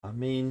I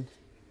mean,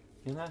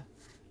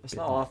 it's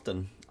not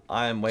often.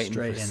 I am waiting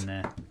Straight for in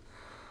there.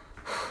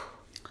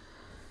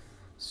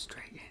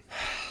 Straight in.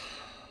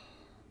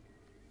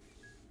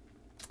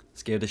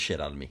 Scared the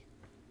shit out of me.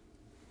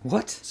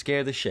 What?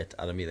 Scared the shit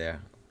out of me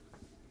there.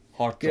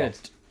 Heart Good.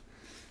 dropped.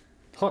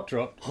 Hot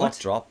drop.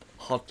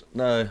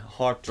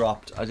 Heart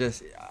dropped.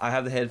 I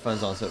have the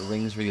headphones on, so it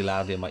rings really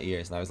loudly in my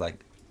ears, and I was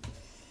like,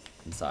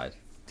 inside.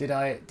 Did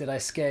I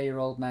scare your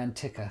old man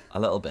Ticker? A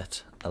little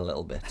bit.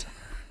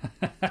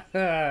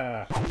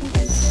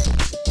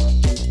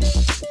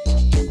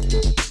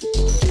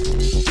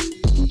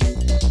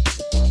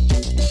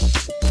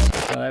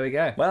 So there we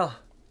go. Well,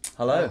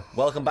 hello.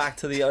 Welcome back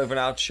to the Over and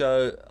Out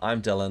show.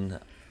 I'm Dylan,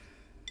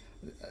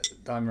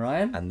 I'm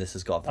Ryan. and this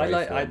has got very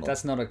formal.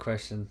 That's not a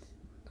question.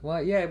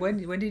 Well, yeah. When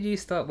did you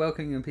start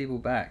welcoming people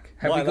back?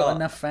 Have Why we got not?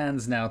 enough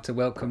fans now to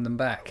welcome them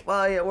back?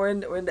 Well, yeah, we're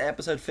into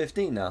episode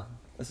 15 now.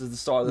 This is the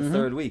start of the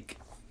third week.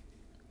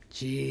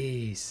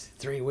 Jeez,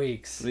 3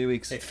 weeks. 3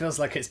 weeks. It feels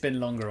like it's been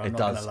longer. I'm It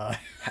not does. gonna lie.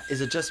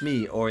 Is it just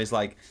me, or is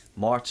like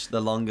March the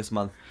longest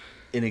month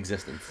in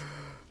existence?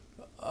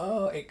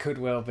 Oh, it could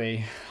well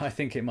be. I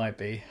think it might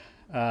be.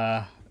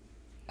 I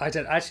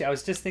don't actually. I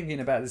was just thinking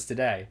about this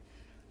today.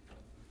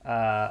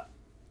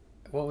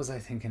 What was I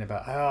thinking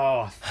about?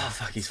 Oh,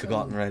 Fuck, he's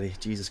forgotten already.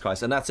 Jesus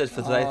Christ. And that's it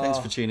for today. Thanks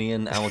for tuning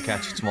in, and we'll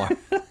catch you tomorrow.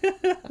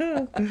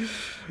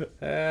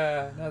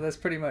 no, that's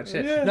pretty much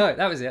it. Yeah. No,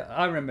 that was it.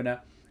 I remember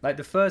now. Like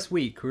the first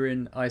week we were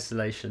in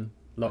isolation,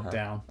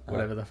 lockdown,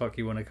 whatever the fuck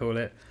you want to call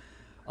it.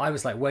 I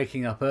was like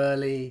waking up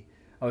early.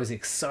 I was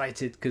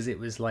excited because it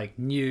was like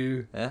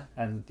new. Yeah.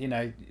 And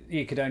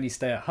you could only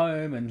stay at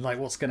home, and like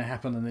what's going to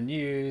happen on the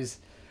news.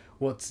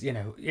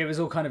 It was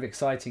all kind of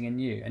exciting and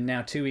new. And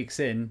now 2 weeks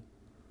in,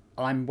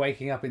 I'm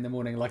waking up in the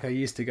morning like I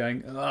used to,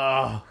 going,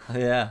 oh,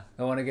 Yeah.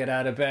 I want to get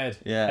out of bed.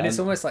 Yeah, and it's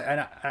and- almost like,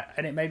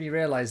 and it made me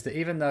realize that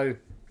even though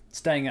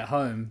staying at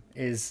home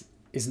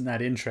isn't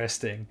that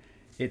interesting,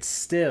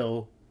 it's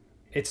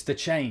the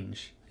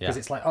change, because Yeah.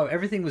 it's like, oh,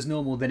 everything was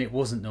normal, then it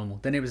wasn't normal,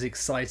 then it was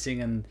exciting.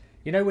 And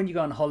when you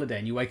go on holiday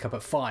and you wake up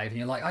at 5 and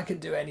you're like, I can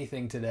do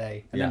anything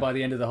today, and Yeah. then by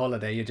the end of the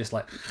holiday you're just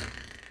like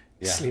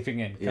sleeping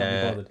in, can't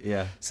be bothered.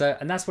 Yeah. So,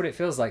 and that's what it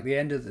feels like. The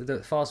end of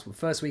the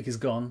first week is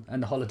gone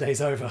and the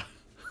holiday's over.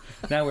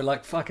 Now we're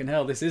like, fucking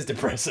hell, this is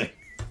depressing.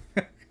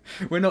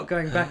 We're not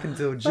going back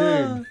until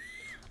June.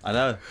 I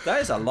know.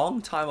 That is a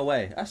long time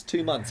away. That's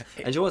 2 months.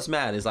 And you know what's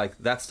mad is like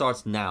that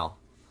starts now.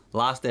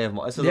 Last day of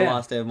March. This is the Yeah.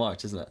 last day of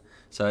March, isn't it?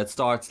 So it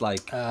starts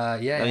like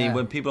Yeah. I mean,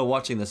 when people are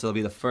watching this, it'll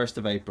be the 1st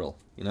of April,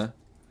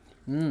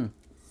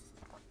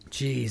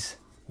 Jeez.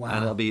 Wow.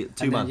 And it'll be 2 And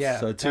then, months. yeah,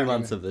 So 2 apparently-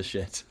 months of this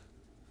shit.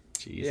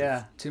 Jesus.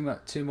 Yeah,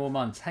 2 more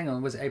months. Hang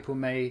on, was it April,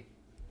 May?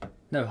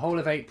 No, whole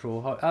of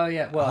April. Oh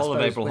yeah, well, Whole I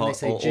of suppose April, when they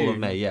say all June, of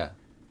May, yeah.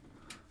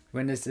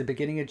 when is the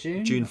beginning of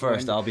June? June Or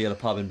 1st, when- I'll be at a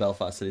pub in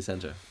Belfast City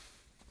Centre.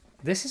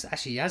 This is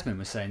actually, Yasmin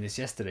was saying this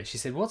yesterday. She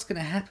said, "What's going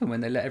to happen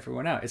when they let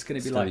everyone out? It's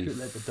going to be gonna like be who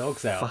let the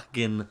dogs out.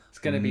 Fucking It's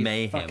going to be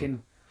mayhem.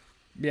 fucking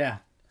yeah.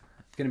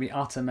 It's going to be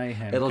utter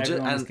mayhem. It'll just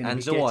Everyone is and gonna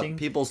be you know what? getting-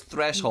 People's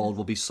threshold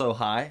will be so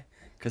high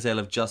because they'll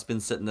have just been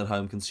sitting at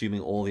home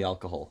consuming all the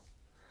alcohol.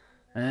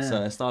 Ah.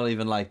 So it's not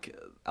even like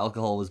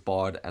alcohol was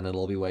barred and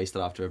it'll all be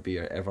wasted after a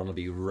beer. Everyone will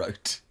be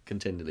rote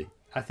continually.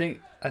 I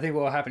think what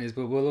will happen is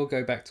we'll all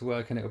go back to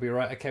work and it'll be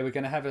right. Okay, we're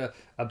going to have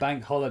a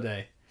bank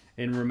holiday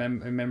in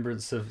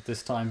remembrance of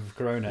this time of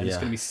Corona. And It's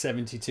Yeah. going to be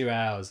 72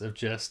 hours of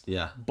just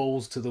Yeah.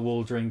 balls to the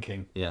wall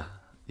drinking Yeah,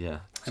 yeah.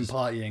 and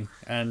partying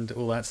and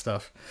all that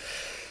stuff,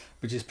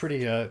 which is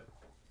pretty.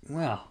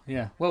 Well,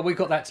 yeah. Well, we've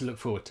got that to look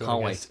forward to. I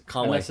Can't guess. wait.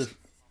 Can't wait.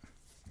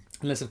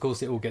 Unless of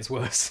course it all gets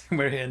worse.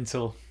 We're here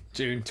until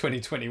June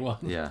 2021.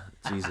 Yeah,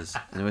 Jesus.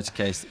 In which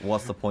case,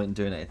 what's the point in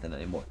doing anything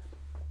anymore?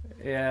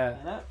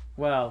 Yeah.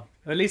 Well,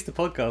 at least the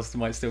podcast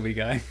might still be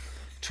going.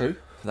 True.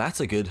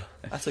 That's a good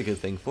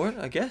thing for it,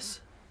 I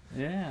guess.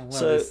 Yeah. Well,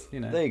 So it's,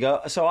 there you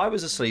go. So I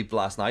was asleep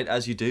last night,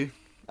 as you do,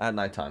 at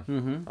night time.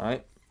 Mm-hmm. All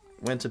right.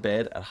 Went to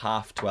bed at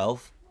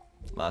 12:30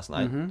 last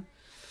night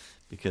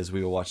because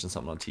we were watching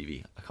something on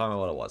TV. I can't remember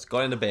what it was.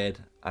 Got into bed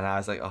and I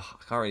was like, oh,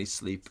 I can't really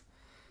sleep.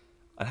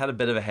 I had a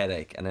bit of a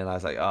headache, and then I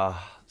was like,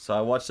 So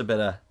I watched a bit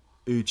of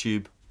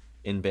YouTube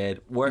in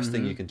bed. Worst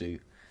thing you can do.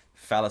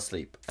 Fell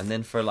asleep, and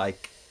then for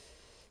like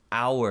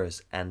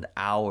hours and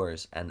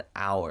hours and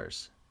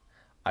hours,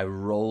 I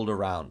rolled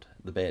around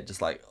the bed,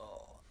 just like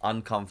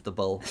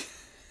uncomfortable.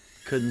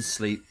 Couldn't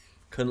sleep.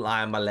 Couldn't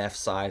lie on my left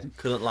side.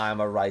 Couldn't lie on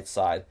my right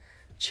side.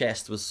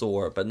 Chest was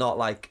sore, but not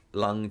like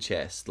lung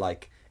chest,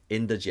 like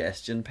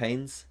indigestion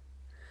pains.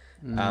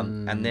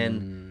 And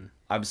then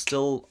I'm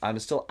still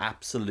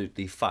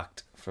absolutely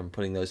fucked from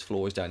putting those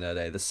floors down the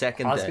other day. The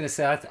second I was day, going to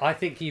say, I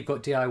think you've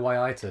got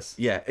DIY-itis.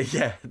 yeah,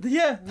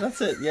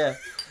 that's it. Yeah,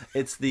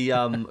 it's the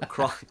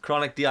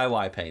chronic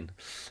DIY pain.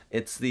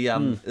 It's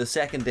the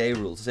second day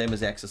rules, the same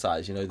as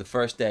exercise. The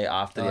first day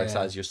after the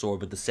exercise you're sore,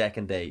 but the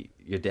second day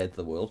you're dead to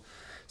the world.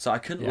 So I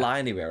couldn't lie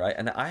anywhere, right?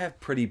 And I have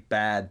pretty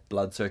bad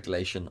blood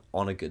circulation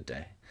on a good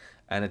day.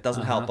 and it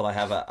doesn't help. But I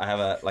have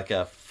a like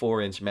a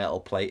 4-inch metal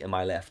plate in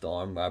my left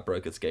arm where I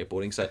broke at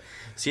skateboarding. So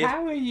see,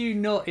 how are you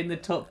not in the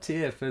top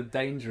tier for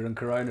danger and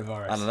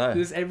coronavirus? I don't know.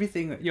 There's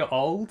everything. You're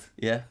old.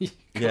 yeah, You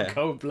got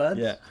cold blood.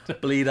 yeah,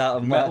 bleed out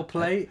of Metal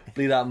plate.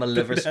 bleed out of my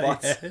liver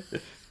spots. Yeah.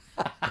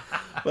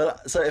 Well,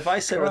 so if I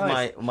sit with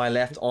Christ. my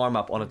left arm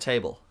up on a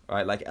table,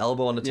 right, like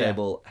elbow on the Yeah.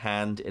 table,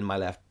 hand in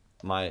my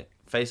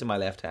face in my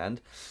left hand,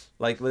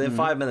 like within Mm-hmm.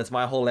 5 minutes,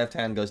 my whole left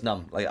hand goes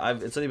numb. Like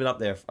it's only been up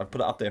there. I put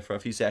it up there for a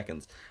few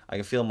seconds. I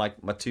can feel my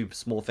two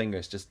small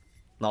fingers just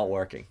not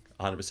working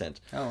 100%.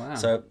 Oh, wow.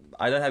 So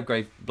I don't have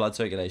great blood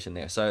circulation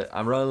there. So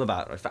I'm rolling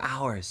about right, for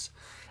hours,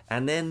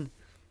 and then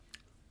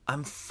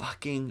I'm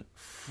fucking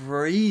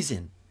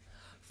freezing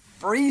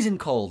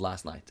cold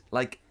last night.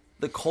 Like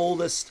the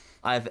coldest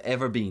I've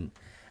ever been.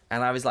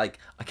 And I was like,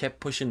 I kept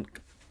pushing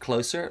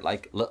closer.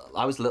 Like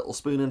I was Little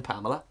Spoon and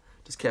Pamela.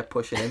 Just kept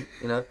pushing in,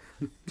 you know,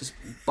 just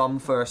bum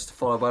first,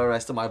 followed by the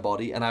rest of my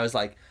body. And I was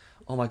like,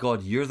 oh my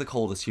God, you're the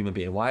coldest human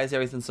being. Why is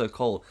everything so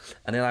cold?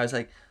 And then I was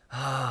like,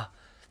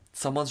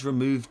 someone's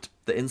removed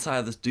the inside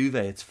of this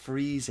duvet. It's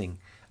freezing.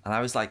 And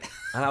I was like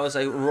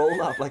rolled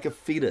up like a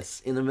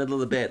fetus in the middle of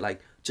the bed,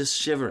 like just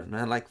shivering,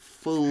 man, like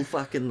full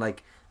fucking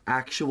like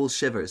actual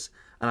shivers.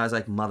 And I was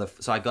like,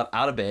 so I got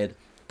out of bed,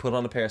 put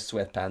on a pair of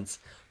sweatpants,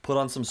 put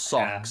on some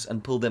socks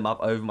and pulled them up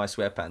over my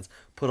sweatpants,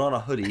 put on a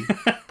hoodie,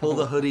 pull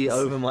the hoodie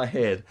over my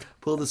head,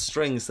 pull the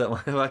strings that my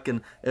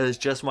fucking, it was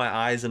just my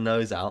eyes and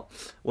nose out,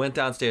 went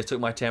downstairs, took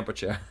my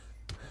temperature,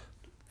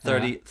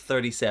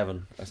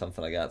 37 or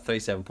something like that,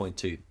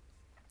 37.2.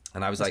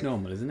 And I was It's like,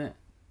 normal, isn't it?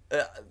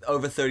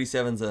 over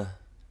 37's a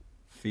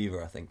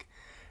fever, I think.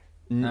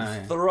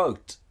 yeah.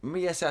 Throat.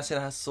 Yes, I said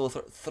I had sore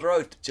throat.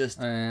 Throat just.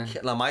 yeah.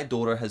 Now, my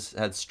daughter has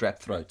had strep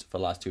throat for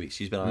the last 2 weeks.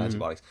 She's been on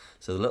antibiotics.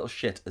 So the little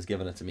shit has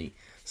given it to me.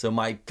 So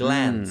my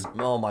glands,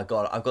 oh my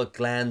God, I've got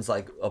glands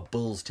like a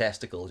bull's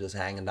testicle just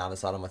hanging down the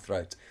side of my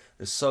throat.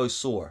 They're so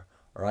sore,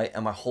 all right?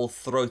 And my whole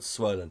throat's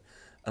swollen.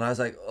 And I was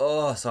like,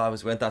 oh, so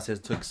went downstairs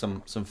and took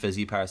some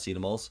fizzy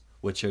paracetamols,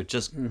 which are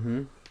just,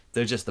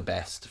 they're just the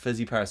best.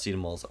 Fizzy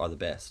paracetamols are the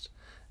best.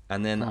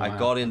 And then I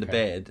got into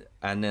bed,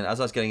 and then as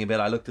I was getting in bed,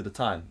 I looked at the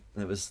time,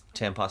 and it was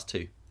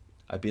 2:10.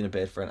 I'd been in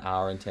bed for an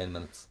hour and 10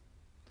 minutes.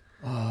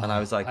 And I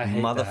was like, I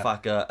hate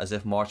motherfucker, as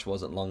if March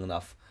wasn't long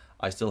enough.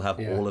 I still have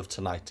all of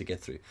tonight to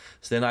get through.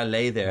 So then I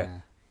lay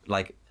there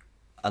like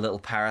a little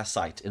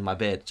parasite in my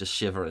bed, just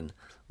shivering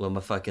with my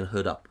fucking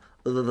hood up.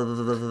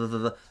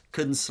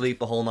 Couldn't sleep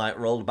the whole night,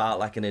 rolled about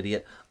like an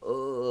idiot.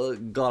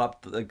 Got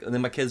up, and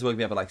then my kids woke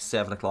me up at like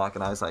 7 o'clock,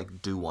 and I was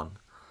like, do one.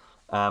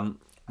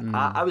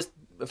 I was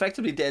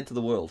effectively dead to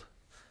the world.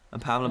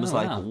 And Pamela was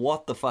like,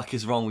 what the fuck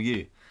is wrong with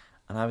you?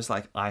 And I was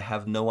like, I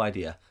have no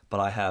idea, but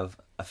I have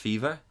a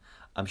fever,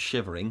 I'm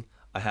shivering,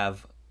 I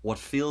have what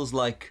feels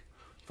like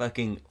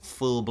fucking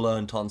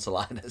full-blown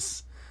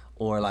tonsillitis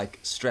or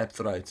like strep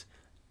throat,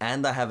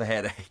 and I have a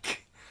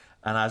headache.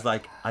 And I was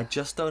like, I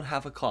just don't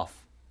have a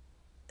cough.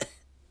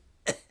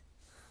 And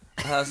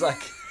I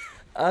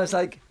was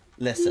like,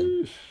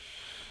 listen,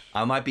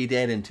 I might be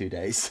dead in 2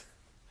 days.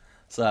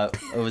 So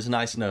it was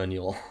nice knowing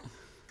you all.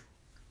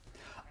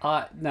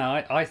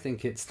 I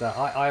think it's that.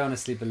 I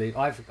honestly believe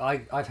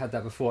I've had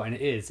that before, and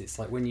it's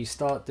like when you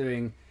start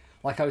doing,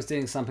 like I was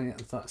doing something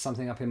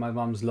up in my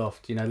mum's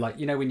loft, you know, like,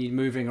 you know, when you're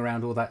moving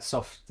around all that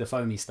the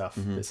foamy stuff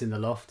that's in the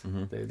loft,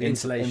 the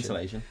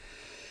insulation.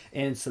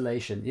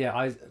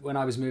 Yeah, when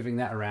I was moving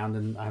that around,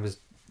 and I was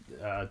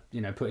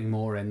putting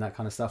more in, that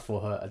kind of stuff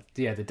for her.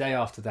 Yeah, the day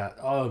after that,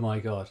 oh my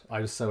God,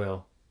 I was so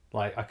ill.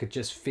 Like I could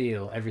just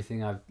feel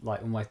everything.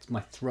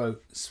 My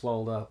throat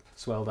swelled up.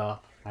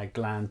 I had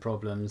gland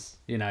problems.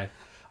 You know,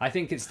 I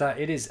think it's that.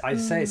 It is. I'd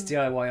say it's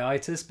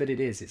DIY-itis, but it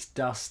is. It's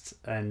dust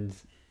and,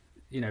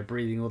 you know,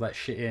 breathing all that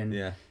shit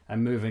in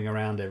and moving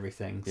around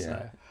everything. Yeah.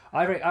 So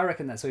I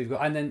reckon that's what you've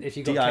got. And then if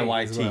you got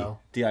DIYT as well.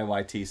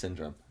 DIYT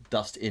syndrome,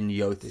 dust in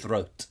your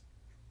throat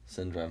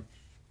syndrome.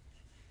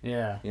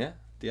 Yeah. Yeah.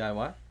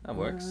 DIY, that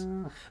works.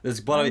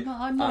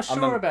 I'm not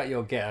sure about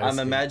your ghetto. I'm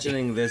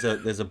imagining there's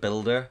a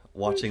builder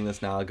watching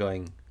this now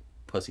going,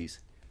 pussies.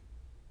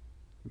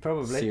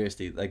 Probably.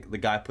 Seriously, like the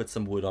guy put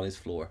some wood on his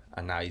floor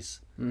and now he's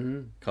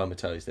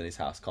comatose in his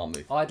house, can't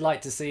move. I'd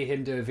like to see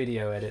him do a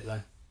video edit though.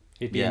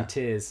 He'd be in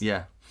tears.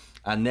 Yeah,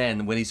 and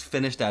then when he's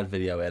finished that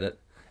video edit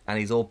and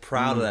he's all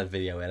proud of that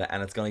video edit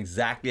and it's gone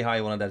exactly how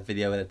he wanted that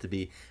video edit to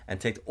be and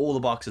ticked all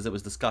the boxes that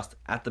was discussed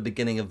at the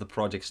beginning of the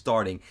project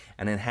starting,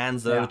 and then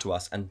hands it over to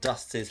us and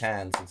dusts his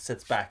hands and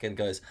sits back and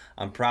goes,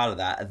 I'm proud of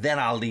that, and then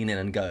I'll lean in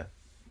and go,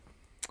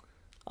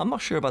 I'm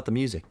not sure about the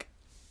music.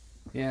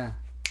 Yeah.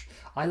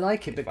 I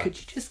like it, but could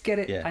you just get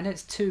it? Yeah. I know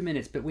it's 2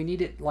 minutes, but we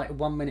need it like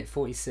 1 minute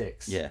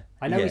 46. Yeah.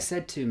 I know we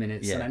said 2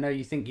 minutes, and I know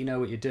you think you know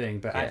what you're doing,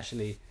 but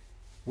actually,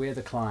 we're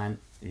the client.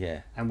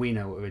 Yeah. And we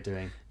know what we're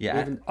doing.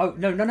 Yeah.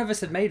 None of us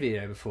have made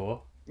video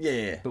before.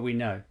 Yeah. But we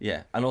know.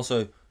 Yeah. And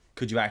also,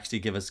 could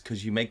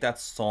you make that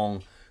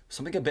song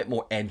something a bit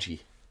more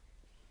edgy?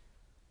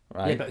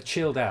 Right? Yeah, but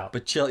chilled out.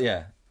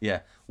 Yeah.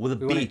 With a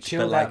beat,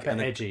 but like an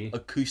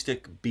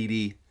acoustic,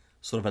 beaty,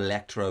 sort of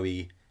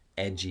electro-y,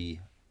 edgy,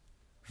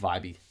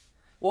 vibey.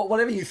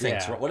 Whatever you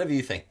think. Yeah. Whatever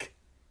you think.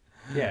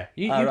 Yeah,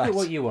 you Right. put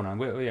what you want on.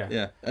 Yeah.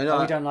 Yeah. We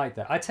don't like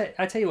that. I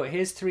tell you what.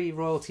 Here's 3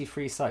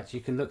 royalty-free sites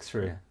you can look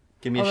through. Yeah.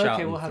 Give me a shout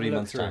in we'll have 3 a look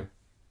months' through. time.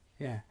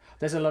 Yeah,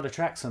 there's a lot of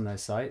tracks on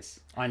those sites.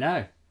 I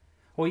know.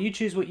 Well, you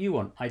choose what you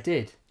want. I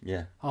did.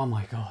 Yeah. Oh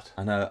my god.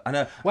 I know.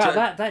 Wow,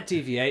 that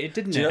deviated,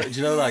 didn't it? Do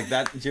you know like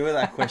that? Do you know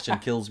that question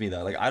kills me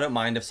though? Like I don't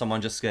mind if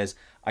someone just says,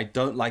 "I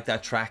don't like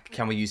that track.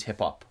 Can we use hip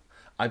hop?"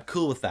 I'm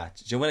cool with that.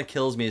 Do you know when it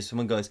kills me is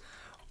someone goes,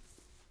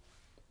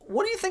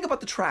 "What do you think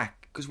about the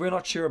track?" Because we're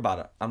not sure about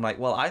it. I'm like,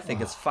 well, I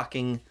think it's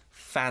fucking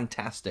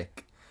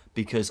fantastic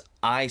because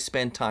I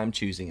spent time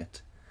choosing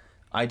it.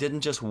 I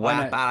didn't just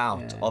whap it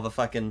out of a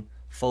fucking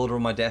folder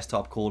on my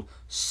desktop called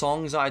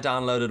songs I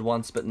downloaded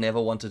once but never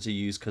wanted to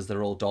use because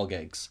they're all dog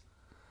eggs.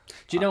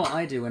 Do you know what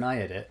I do when I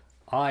edit?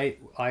 I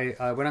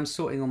when I'm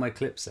sorting all my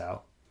clips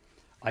out,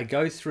 I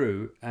go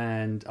through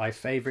and I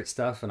favorite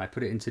stuff and I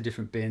put it into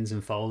different bins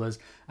and folders,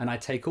 and I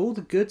take all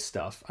the good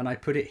stuff and I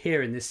put it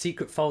here in this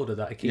secret folder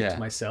that I keep to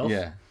myself.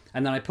 Yeah.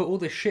 And then I put all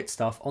this shit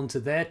stuff onto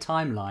their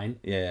timeline.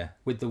 Yeah.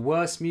 With the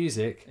worst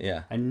music.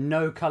 Yeah. And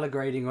no color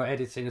grading or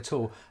editing at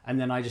all, and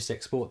then I just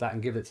export that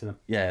and give it to them.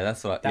 Yeah,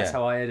 that's what. That's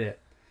how I edit.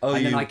 Oh,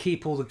 and then I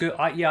keep all the good.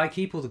 I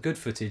keep all the good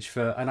footage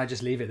and I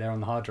just leave it there on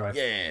the hard drive.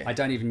 Yeah. I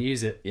don't even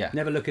use it. Yeah.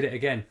 Never look at it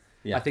again.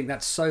 Yeah. I think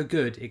that's so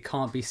good it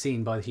can't be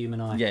seen by the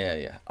human eye.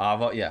 Yeah.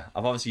 I've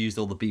obviously used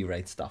all the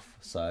B-rate stuff.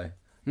 So,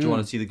 do you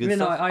want to see the good Yeah,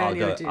 no, stuff? I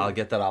I'll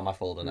get that out of my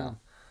folder now.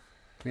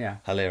 Yeah.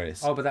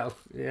 Hilarious. Oh, but that'll.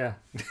 Yeah.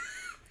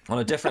 On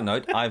a different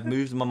note, I've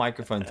moved my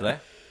microphone today.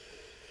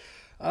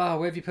 Oh,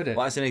 where have you put it?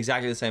 Well, it's in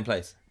exactly the same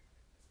place.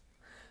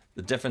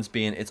 The difference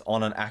being it's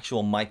on an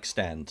actual mic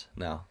stand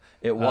now.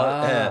 It was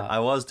I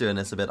was doing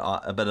this a bit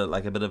of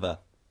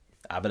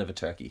a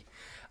turkey.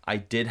 I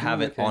did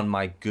have it on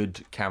my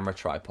good camera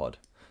tripod.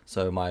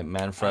 So my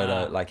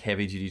Manfrotto like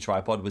heavy duty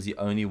tripod was the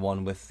only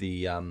one with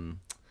the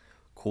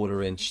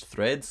 1/4-inch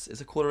threads. Is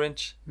it 1/4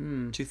 inch?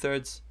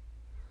 2/3?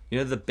 You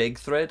know the big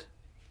thread?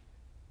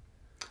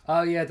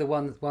 Oh yeah, the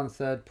 1/3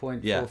 .45.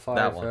 Yeah,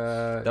 that one.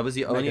 That was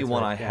the only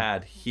one I yeah.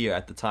 had here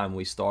at the time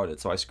we started.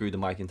 So I screwed the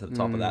mic into the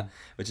top of that,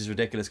 which is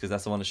ridiculous because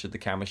that's the one the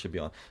camera should be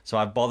on. So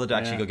I bothered to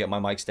actually go get my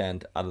mic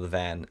stand out of the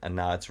van, and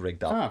now it's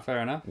rigged up. Oh, fair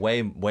enough.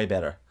 Way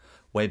better.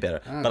 But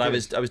good. I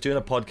was doing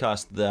a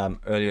podcast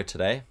earlier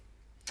today,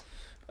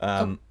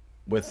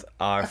 with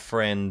our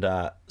friend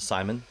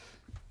Simon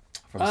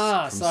from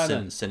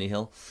Simon. Cine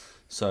Hill.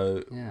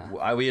 So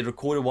we had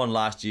recorded one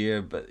last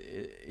year, but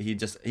he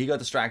got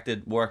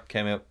distracted. Work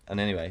came up, and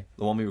anyway,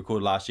 the one we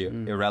recorded last year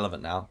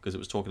irrelevant now because it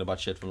was talking about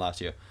shit from last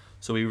year.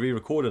 So we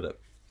re-recorded it.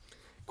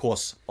 Of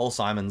course, all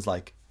Simon's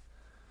like,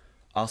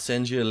 "I'll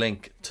send you a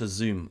link to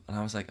Zoom," and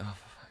I was like, "Oh,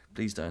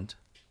 please don't.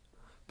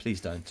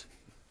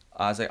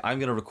 I was like, "I'm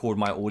gonna record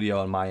my audio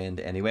on my end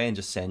anyway, and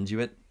just send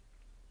you it,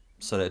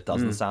 so that it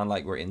doesn't sound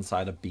like we're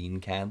inside a bean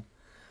can."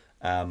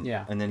 And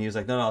then he was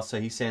like, no,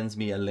 so he sends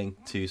me a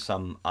link to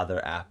some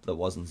other app that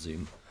wasn't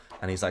Zoom.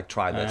 And he's like,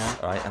 try this,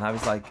 right? And I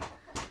was like,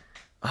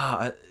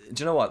 do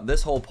you know what?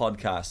 This whole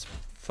podcast,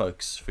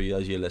 folks, for you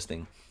as you're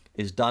listening,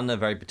 is done a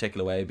very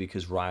particular way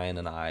because Ryan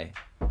and I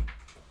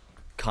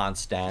can't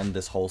stand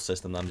this whole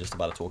system that I'm just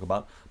about to talk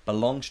about. But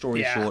long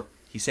story short,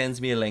 he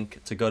sends me a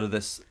link to go to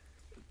this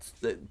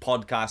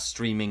podcast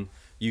streaming.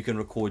 You can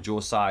record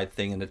your side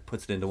thing and it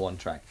puts it into one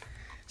track.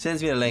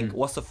 Sends me a link.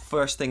 What's the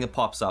first thing that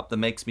pops up that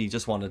makes me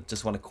just want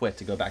to quit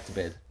to go back to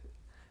bed?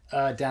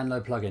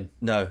 Download plugin.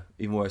 No,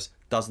 even worse.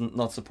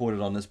 Not supported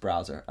on this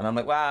browser. And I'm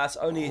like, wow, it's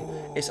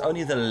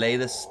only the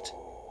latest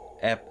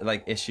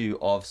issue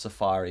of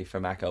Safari for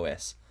Mac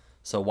OS.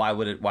 So why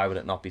would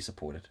it not be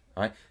supported?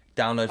 All right,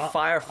 download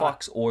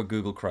Firefox or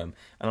Google Chrome.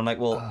 And I'm like,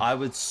 well, I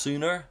would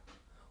sooner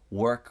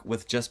work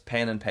with just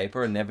pen and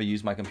paper and never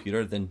use my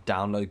computer than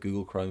download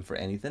Google Chrome for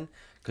anything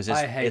because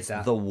it's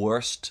the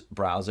worst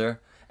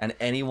browser. And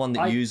anyone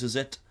that uses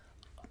it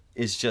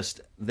is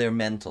just, they're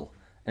mental.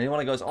 Anyone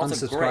that goes,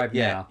 unsubscribe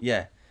now.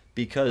 Yeah,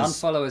 because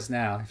unfollow us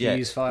now if you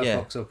use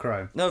Firefox or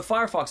Chrome. No,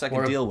 Firefox I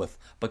can deal with,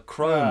 but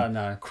Chrome,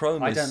 no.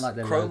 Chrome I don't like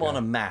their Chrome logo. on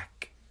a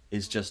Mac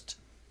is just,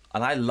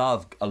 and I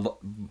love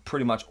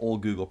pretty much all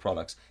Google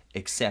products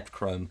except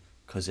Chrome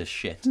because it's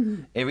shit.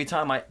 Every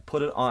time I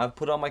put it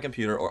on my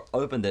computer or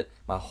opened it,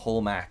 my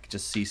whole Mac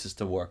just ceases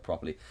to work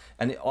properly.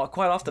 And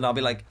quite often I'll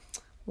be like,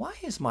 why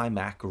is my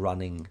Mac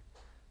running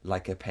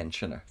like a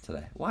pensioner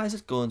today? Why is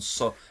it going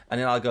so?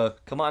 And then I'll go,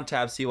 come on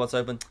tab, see what's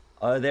open.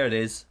 Oh, there it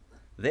is.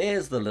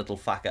 There's the little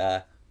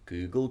fucker,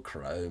 Google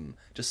Chrome,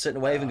 just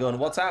sitting waving going,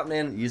 what's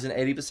happening? Using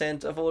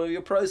 80% of all of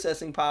your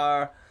processing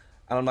power.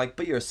 And I'm like,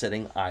 but you're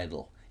sitting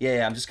idle.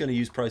 Yeah, I'm just going to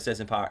use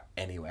processing power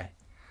anyway.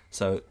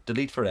 So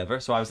delete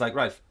forever. So I was like,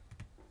 right,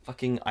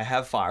 I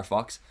have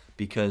Firefox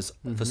because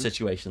for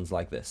situations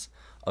like this,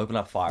 open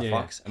up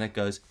Firefox and it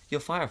goes, your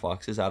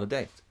Firefox is out of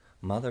date.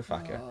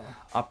 Motherfucker.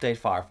 Update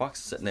Firefox,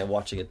 sitting there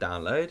watching it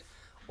download,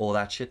 all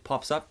that shit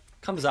pops up,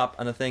 comes up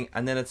and a thing,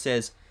 and then it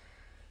says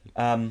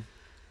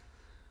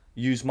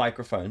use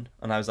microphone,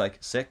 and I was like,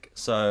 sick.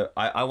 So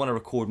I want to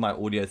record my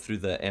audio through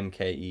the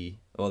MKE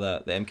or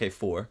the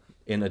MK4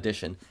 in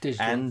Audition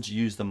Digital. and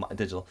use the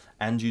digital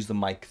and use the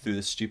mic through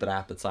the stupid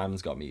app that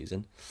Simon's got me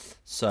using.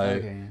 So,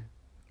 Okay. Yeah.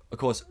 of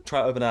course,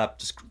 try to open it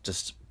up,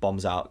 just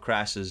bombs out,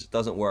 crashes,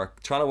 doesn't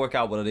work. Trying to work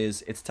out what it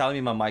is. It's telling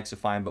me my mics are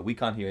fine, but we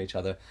can't hear each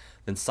other.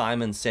 Then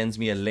Simon sends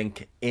me a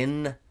link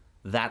in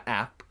that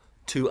app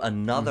to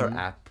another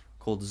app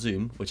called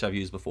Zoom, which I've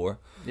used before.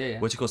 Yeah.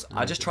 Which, of course,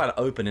 I just try to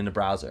open in a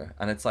browser,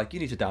 and it's like, you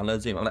need to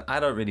download Zoom. I'm like, I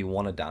don't really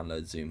want to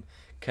download Zoom.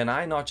 Can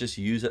I not just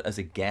use it as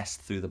a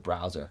guest through the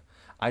browser?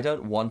 I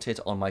don't want it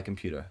on my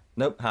computer.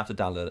 Nope, have to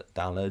download it.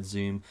 Download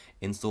Zoom,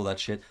 install that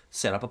shit,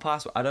 set up a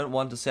password. I don't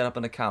want to set up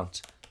an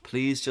account.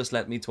 Please just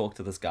let me talk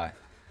to this guy.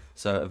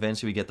 So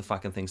eventually we get the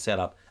fucking thing set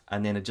up,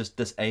 and then it just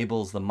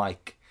disables the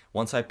mic.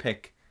 Once I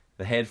pick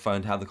the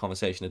headphone to have the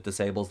conversation, it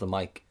disables the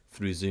mic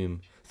through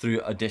Zoom,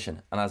 through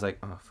Audition. And I was like,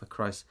 oh, for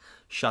Christ.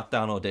 Shut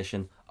down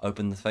Audition,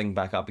 open the thing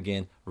back up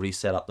again,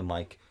 reset up the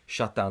mic,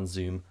 shut down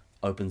Zoom,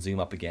 open Zoom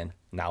up again.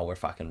 Now we're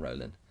fucking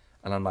rolling.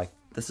 And I'm like,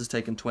 this has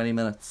taken 20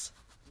 minutes.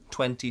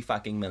 20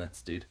 fucking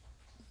minutes, dude.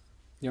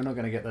 You're not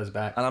going to get those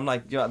back. And I'm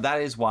like, you know,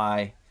 that is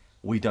why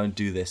we don't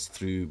do this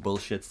through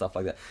bullshit stuff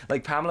like that.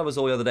 Like Pamela was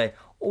all the other day,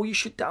 oh, you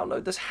should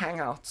download this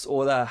Hangouts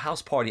or the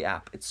House Party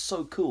app. It's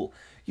so cool.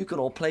 You can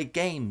all play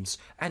games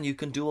and you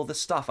can do all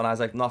this stuff. And I was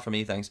like, not for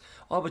me, thanks.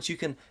 Oh, but you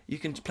can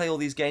play all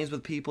these games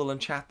with people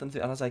and chat them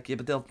through. And I was like, yeah,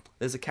 but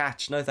there's a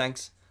catch. No,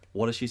 thanks.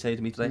 What does she say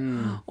to me today?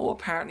 Oh,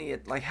 apparently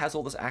it like has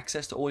all this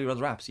access to all your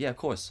other apps. Yeah, of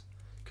course.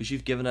 Because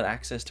you've given it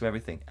access to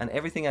everything. And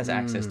everything has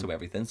access to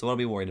everything. So what are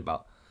we worried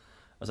about?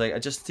 I was like, I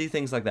just see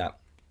things like that.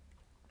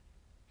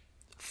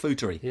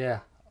 Footery. Yeah,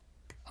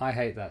 I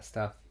hate that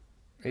stuff.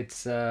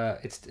 It's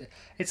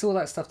all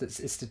that stuff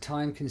it's the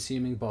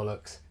time-consuming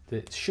bollocks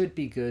that should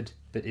be good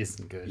but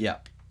isn't good. Yeah,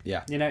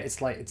 yeah. You know,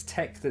 it's like it's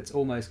tech that's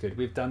almost good.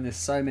 We've done this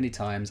so many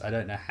times. I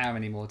don't know how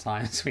many more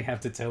times we have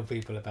to tell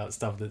people about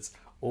stuff that's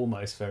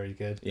almost very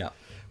good. Yeah.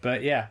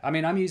 But yeah, I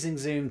mean, I'm using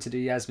Zoom to do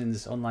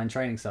Yasmin's online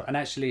training stuff, and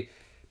actually,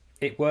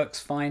 it works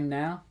fine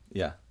now.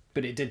 Yeah.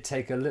 But it did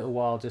take a little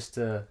while just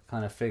to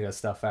kind of figure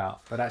stuff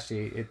out. But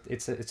actually,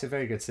 it's a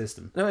very good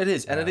system. No, it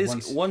is, and it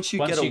is once you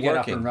get it working,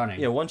 up and running.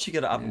 Yeah, once you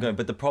get it up and going.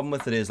 But the problem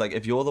with it is, like,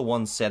 if you're the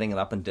one setting it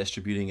up and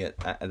distributing it,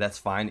 that's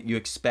fine. You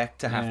expect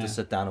to have to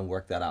sit down and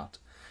work that out.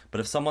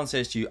 But if someone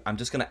says to you, "I'm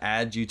just going to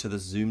add you to the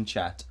Zoom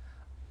chat,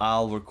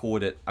 I'll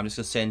record it. I'm just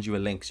going to send you a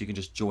link so you can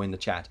just join the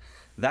chat,"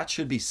 that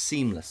should be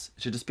seamless.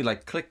 It should just be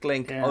like click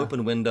link,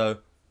 open window,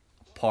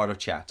 part of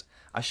chat.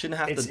 I shouldn't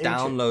have to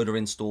download or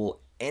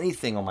install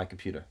anything on my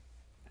computer.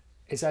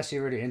 It's actually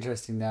really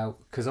interesting now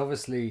because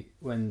obviously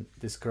when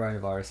this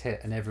coronavirus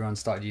hit and everyone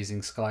started using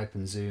Skype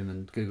and Zoom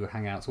and Google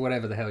Hangouts,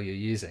 whatever the hell you're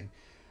using,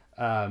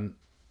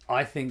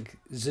 I think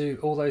Zoom,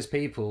 all those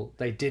people,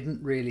 they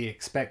didn't really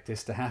expect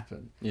this to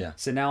happen. Yeah.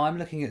 So now I'm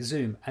looking at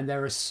Zoom and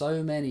there are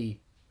so many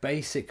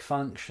basic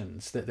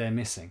functions that they're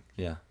missing.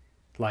 Yeah.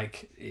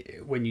 Like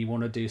when you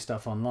want to do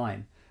stuff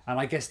online. And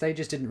I guess they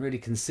just didn't really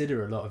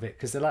consider a lot of it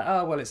because they're like,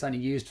 oh, well, it's only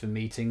used for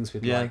meetings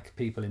with like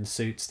people in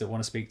suits that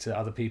want to speak to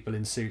other people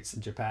in suits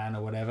in Japan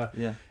or whatever.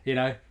 Yeah. You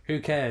know, who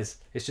cares?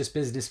 It's just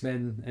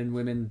businessmen and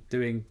women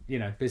doing, you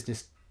know,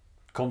 business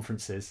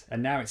conferences.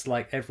 And now it's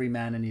like every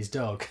man and his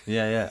dog.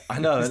 Yeah, yeah. I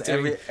know. And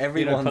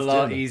everyone's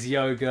Pilates,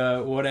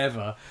 yoga,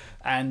 whatever.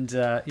 And,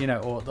 you know,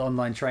 or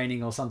online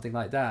training or something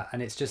like that.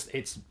 And it's just,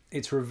 it's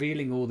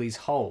revealing all these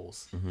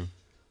holes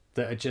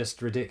that are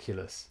just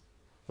ridiculous.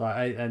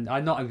 Like,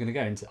 I'm not going to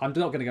go into them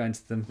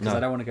because I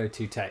don't want to go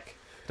too tech.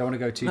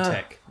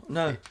 Tech.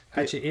 No.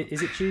 Actually,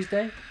 is it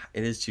Tuesday?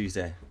 It is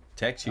Tuesday.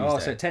 Tech Tuesday. Oh,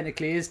 so it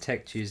technically is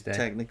Tech Tuesday.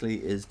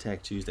 Technically is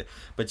Tech Tuesday.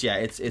 But yeah,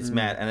 it's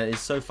mad, and it is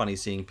so funny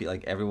seeing people,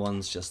 like,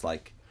 everyone's just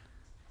like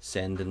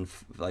sending,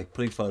 like,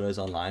 putting photos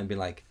online, being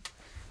like,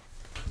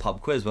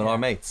 pub quiz with our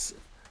mates,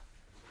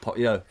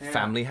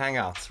 family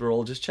hangouts. We're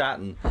all just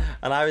chatting,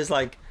 and I was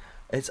like,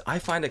 I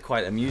find it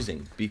quite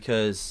amusing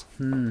because.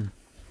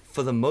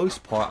 For the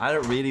most part, I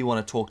don't really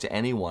want to talk to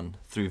anyone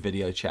through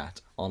video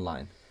chat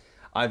online.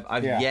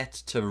 I've yet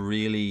to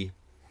really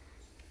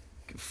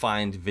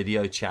find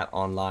video chat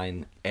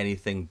online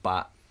anything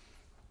but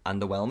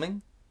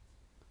underwhelming.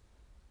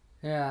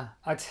 Yeah,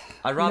 I'd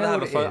rather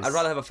have a phone. I'd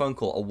rather have a phone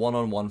call, a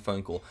one-on-one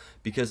phone call,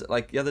 because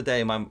like the other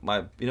day, my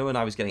when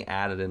I was getting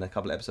added in a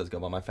couple of episodes ago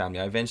by my family,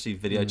 I eventually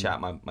video chat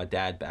my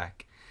dad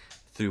back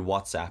through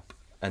WhatsApp,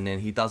 and then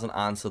he doesn't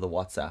answer the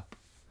WhatsApp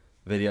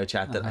video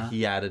chat that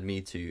he added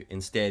me to.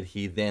 Instead,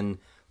 he then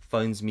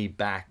phones me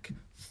back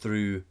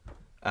through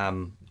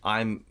FaceTime,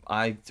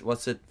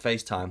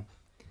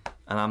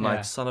 and I'm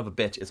like, son of a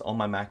bitch, it's on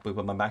my MacBook,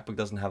 but my MacBook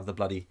doesn't have the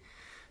bloody,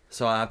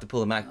 so I have to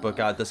pull the MacBook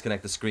out,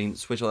 disconnect the screen,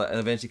 switch all that, and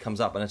eventually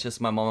comes up, and it's just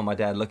my mom and my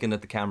dad looking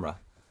at the camera,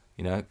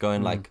 you know,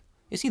 going like,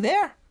 is he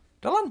there,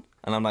 Dylan?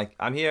 And I'm like,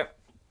 I'm here,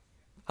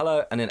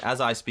 hello. And then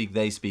as I speak,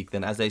 they speak,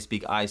 then as they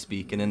speak, I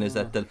speak, and then there's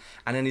that,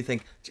 and then you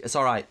think, it's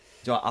all right,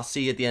 I'll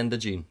see you at the end of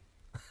June.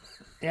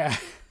 Yeah,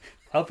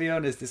 I'll be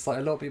honest, it's like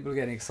a lot of people are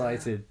getting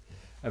excited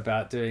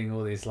about doing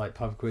all these like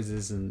pub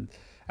quizzes, and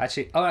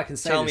actually, I can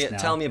say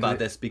tell me about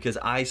this, because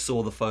I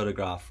saw the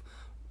photograph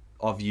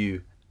of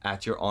you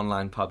at your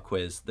online pub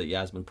quiz that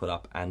Yasmin put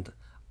up, and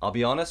I'll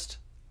be honest,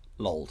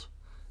 lolled.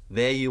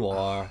 There you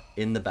are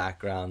in the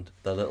background,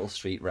 the little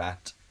street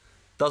rat,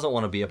 doesn't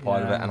want to be a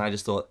part of it, and I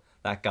just thought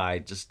that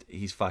guy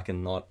he's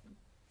fucking not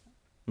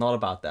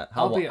about that.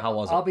 How was it?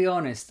 I'll be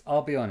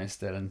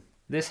honest, Dylan.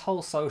 This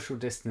whole social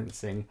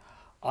distancing,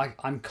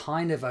 I'm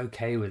kind of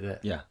okay with it.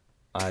 Yeah,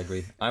 I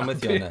agree. I'm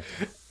with you on that.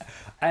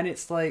 And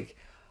it's like,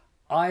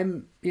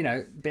 I'm,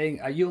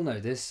 you'll know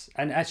this,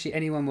 and actually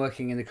anyone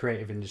working in the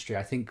creative industry,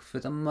 I think for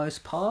the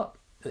most part,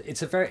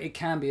 it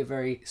can be a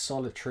very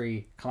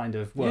solitary kind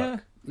of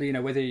work. Yeah.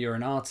 Whether you're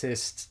an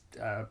artist,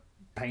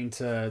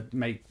 painter,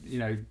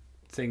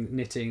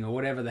 knitting or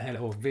whatever the hell,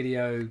 or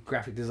video,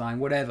 graphic design,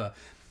 whatever.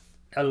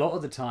 A lot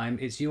of the time,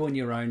 it's you on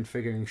your own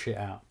figuring shit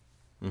out,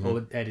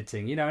 or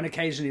editing, and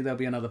occasionally there'll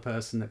be another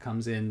person that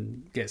comes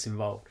in, gets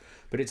involved.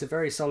 But it's a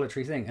very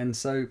solitary thing. And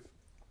so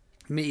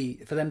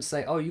for them to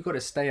say, oh, you've got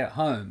to stay at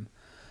home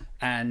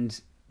and,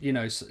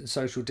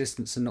 social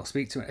distance and not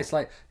speak to it. It's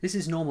like, this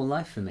is normal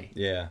life for me.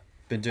 Yeah.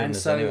 Been doing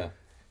this anyway.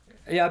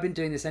 Yeah, I've been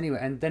doing this anyway.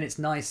 And then it's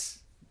nice,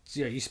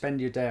 you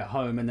spend your day at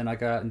home, and then I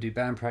go out and do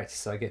band practice.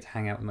 So I get to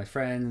hang out with my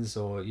friends,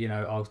 or,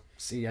 I'll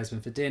see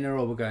Yasmin for dinner,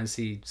 or we'll go and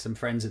see some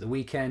friends at the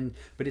weekend.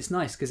 But it's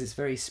nice because it's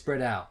very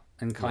spread out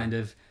and kind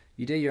of,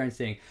 you do your own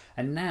thing.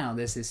 And now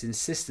there's this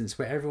insistence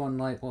where everyone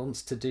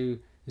wants to do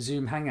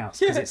Zoom hangouts,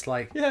 because it's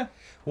like,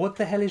 what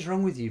the hell is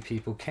wrong with you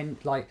people?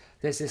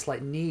 There's this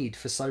need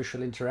for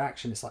social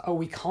interaction. It's like, oh,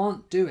 we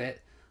can't do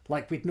it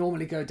like we'd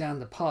normally go down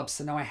the pub,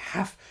 so now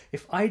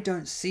if I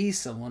don't see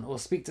someone or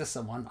speak to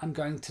someone, I'm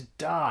going to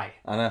die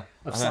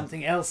of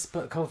something else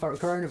but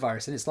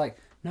coronavirus. And it's like,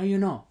 no, you're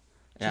not.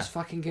 Just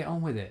fucking get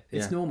on with it.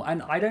 It's normal.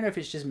 And I don't know if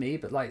it's just me,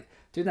 but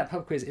doing that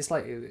pub quiz, it's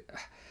like,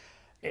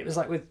 it was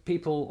like with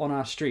people on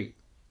our street.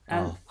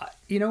 And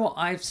you know what?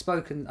 I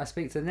speak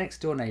to the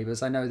next door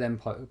neighbours. I know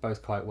them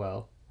both quite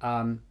well.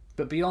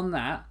 But beyond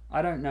that,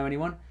 I don't know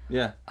anyone.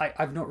 Yeah.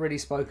 I've not really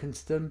spoken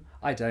to them.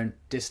 I don't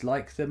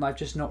dislike them. I've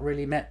just not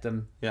really met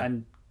them. Yeah.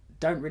 And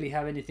don't really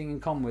have anything in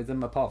common with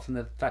them apart from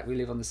the fact we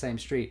live on the same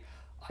street.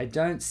 I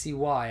don't see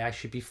why I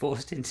should be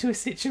forced into a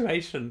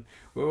situation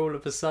where all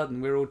of a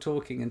sudden we're all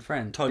talking and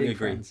friends. Totally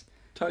agree. Friends.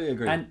 Totally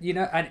agree. And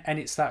and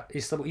it's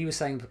what you were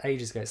saying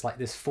ages ago. It's like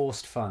this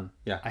forced fun.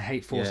 Yeah. I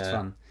hate forced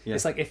fun. Yeah.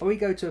 It's like if we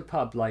go to a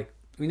pub,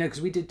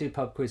 because we did do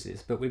pub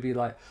quizzes, but we'd be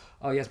like,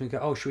 oh, Yasmin, go,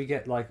 oh, should we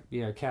get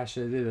cash,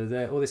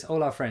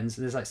 all our friends,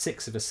 and there's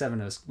 6 of us,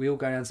 7 of us, we all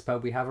go down to the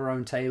pub, we have our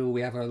own table,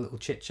 we have our little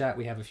chit chat,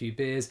 we have a few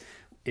beers,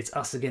 it's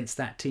us against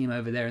that team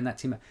over there and that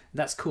team,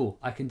 that's cool,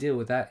 I can deal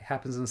with that, it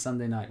happens on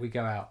Sunday night, we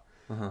go out,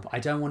 but I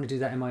don't want to do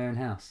that in my own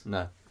house.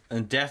 No,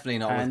 and definitely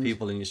not with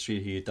people in your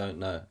street who you don't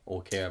know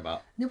or care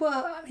about.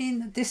 Well, I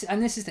mean, this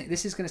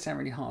is going to sound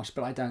really harsh,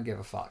 but I don't give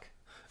a fuck.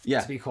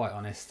 Yeah. To be quite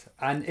honest.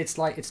 And it's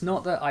like, it's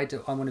not that I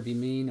want to be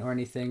mean or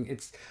anything.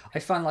 I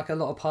find a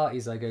lot of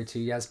parties I go to,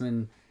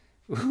 Yasmin,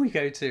 we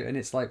go to, and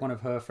it's like one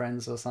of her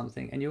friends or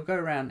something, and you'll go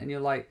around and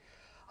you're like,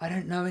 I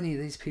don't know any of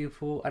these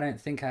people. I don't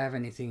think I have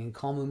anything in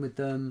common with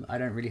them. I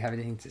don't really have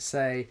anything to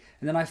say.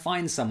 And then I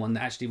find someone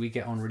that actually we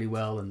get on really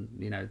well, and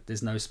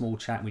there's no small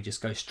chat, and we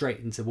just go straight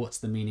into what's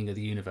the meaning of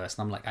the universe.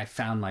 And I'm like, I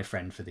found my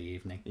friend for the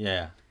evening.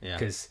 Yeah.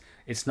 Because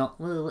it's not,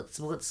 well,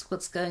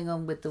 what's going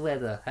on with the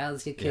weather?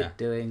 How's your kid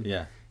doing?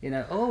 Yeah.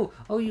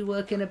 Oh, you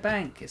work in a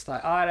bank. It's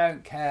like, I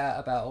don't care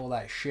about all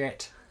that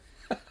shit.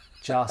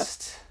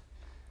 Just,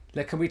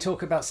 can we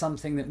talk about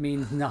something that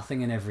means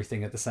nothing and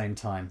everything at the same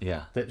time?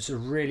 Yeah. That's a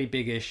really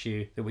big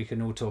issue that we can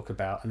all talk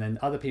about. And then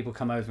other people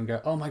come over and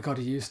go, oh my God,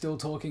 are you still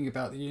talking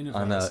about the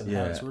universe and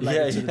how it's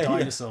related to the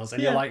dinosaurs?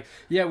 And you're like,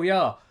 yeah, we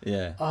are.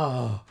 Yeah.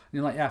 Oh. And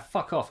you're like, yeah,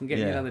 fuck off and get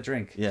me another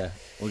drink. Yeah.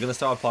 We're going to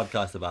start a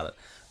podcast about it.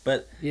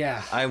 But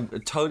yeah, I'm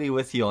totally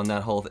with you on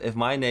that whole. If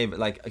my neighbor,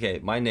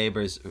 my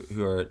neighbors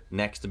who are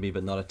next to me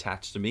but not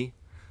attached to me,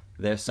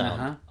 they're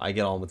sound. I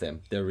get on with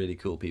them. They're really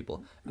cool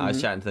people. I was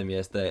chatting to them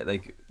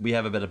yesterday. We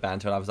have a bit of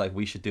banter. And I was like,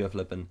 we should do a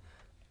flipping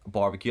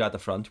barbecue at the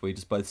front where we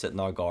just both sit in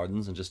our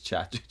gardens and just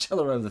chat to each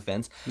other over the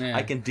fence. Yeah.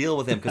 I can deal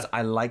with them because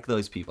I like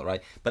those people,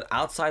 right? But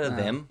outside of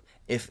them,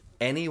 if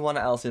anyone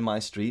else in my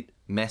street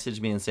messaged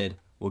me and said,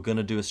 we're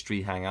gonna do a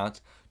street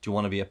hangout, do you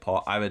want to be a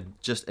part? I would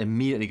just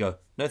immediately go,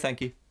 no,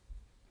 thank you.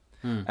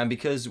 And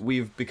because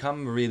we've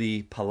become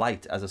really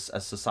polite as a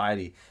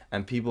society,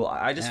 and people,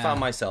 I just found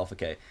myself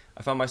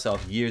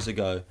years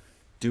ago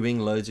doing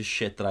loads of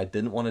shit that I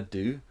didn't want to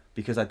do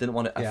because I didn't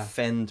want to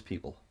offend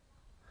people.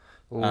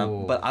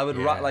 But I would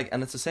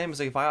and it's the same as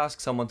if I ask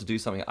someone to do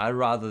something, I'd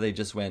rather they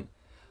just went,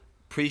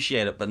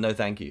 appreciate it, but no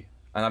thank you.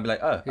 And I'd be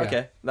like, oh,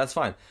 okay, that's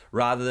fine.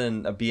 Rather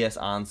than a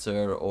BS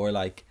answer or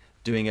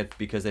doing it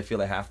because they feel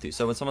they have to.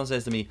 So when someone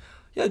says to me,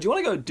 yeah, do you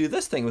want to go do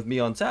this thing with me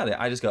on Saturday?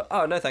 I just go,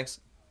 oh, no, thanks.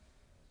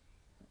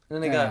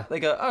 And then they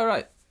go, oh,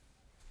 right.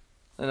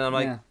 And I'm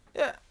like,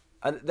 yeah.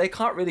 And they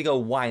can't really go,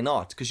 why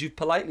not? Because you've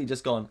politely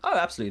just gone, oh,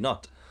 absolutely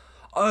not.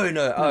 Oh,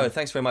 no,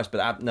 thanks very much,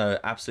 but no,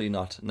 absolutely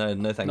not. No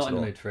thanks at all. Not in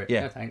the mood for it.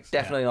 Yeah, no, thanks.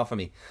 Definitely not for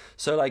me.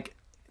 So,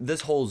 this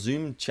whole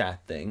Zoom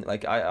chat thing,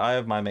 I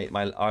have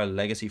our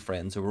legacy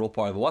friends who are all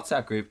part of a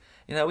WhatsApp group.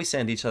 We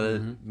send each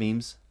other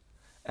memes.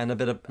 and a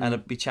bit of and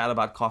it'd be chat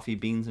about coffee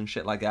beans and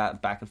shit like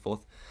that, back and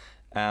forth.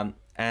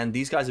 And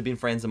these guys have been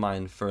friends of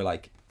mine for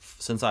like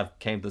since I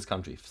came to this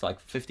country. It's like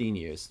 15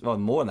 years, well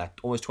more than that,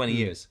 almost 20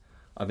 years.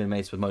 I've been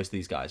mates with most of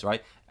these guys,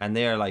 right? And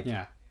they're like,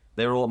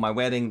 they're all at my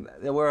wedding.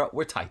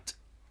 We're tight,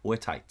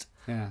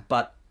 Yeah.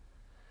 but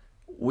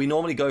we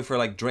normally go for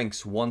like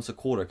drinks once a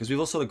quarter because we've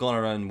all sort of gone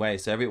our own way.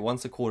 So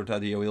once a quarter to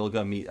the year, we all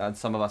go meet. And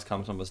some of us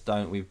come, some of us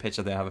don't. We pitch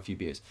up there, have a few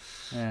beers.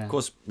 Yeah. Of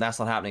course, that's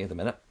not happening at the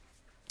minute.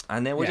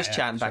 And then we're just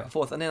chatting back and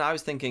forth. And then I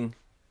was thinking,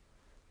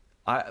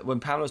 when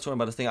Pamela was talking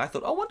about this thing, I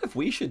thought, I wonder if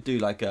we should do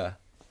like and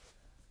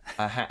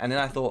then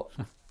I thought,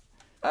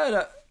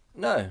 oh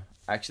no,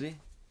 actually,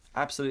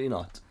 absolutely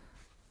not.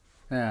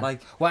 Yeah.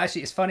 Like, well,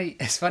 actually, it's funny.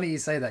 It's funny you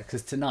say that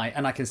because tonight,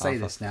 and I can say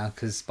this now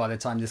because by the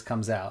time this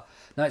comes out,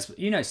 no,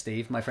 it's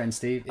Steve, my friend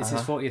Steve. It's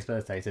his 40th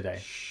birthday today.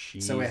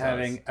 Jesus. So we're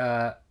having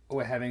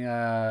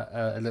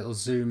a little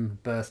Zoom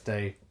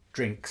birthday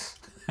drinks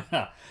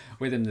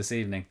with him this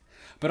evening.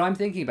 But I'm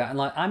thinking about, and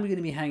like, I'm going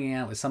to be hanging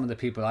out with some of the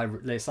people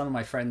some of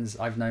my friends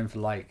I've known for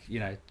like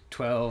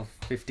 12,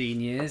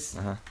 15 years.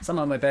 Some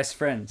of my best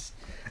friends,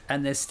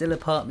 and there's still a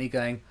part of me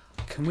going,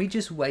 can we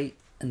just wait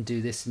and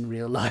do this in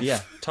real life? Yeah,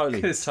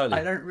 totally.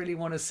 I don't really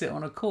want to sit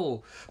on a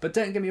call. But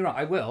don't get me wrong,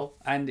 I will,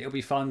 and it'll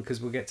be fun because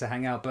we'll get to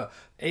hang out. But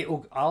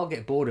I'll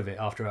get bored of it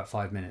after about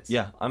 5 minutes.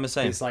 Yeah, I'm the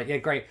same. It's like, yeah,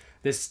 great.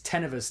 There's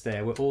 10 of us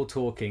there. We're all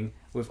talking.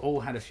 We've all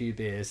had a few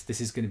beers.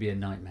 This is going to be a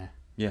nightmare.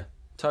 Yeah,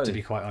 totally. To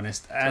be quite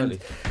honest, Totally.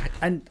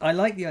 And I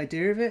like the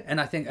idea of it, and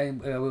I think I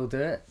will do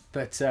it.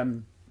 But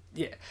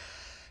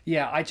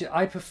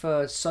I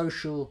prefer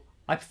social.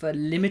 I prefer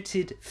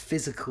limited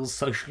physical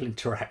social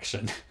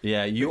interaction.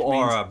 Yeah, you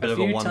are a bit of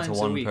a few times a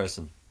one-to-one week.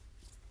 person.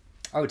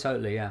 Oh,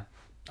 totally, yeah.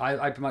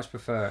 I much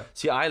prefer it.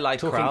 See, I like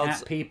Talking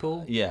crowds. at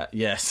people. Yeah,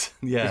 yes.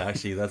 Yeah,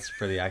 actually, that's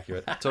pretty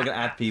accurate. Talking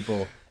at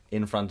people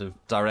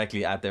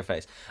directly at their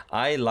face.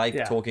 I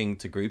like talking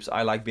to groups.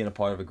 I like being a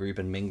part of a group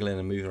and mingling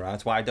and moving around.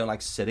 That's why I don't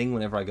like sitting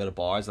whenever I go to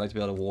bars. I like to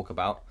be able to walk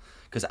about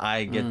because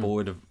I get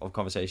bored of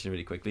conversation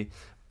really quickly.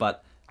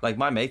 But like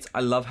my mates,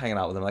 I love hanging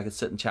out with them. I could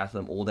sit and chat to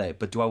them all day.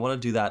 But do I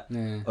want to do that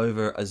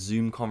over a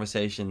Zoom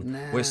conversation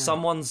where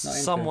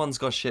someone's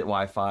got shit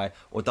Wi-Fi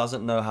or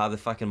doesn't know how the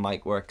fucking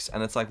mic works?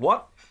 And it's like,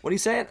 what? What are you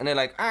saying? And they're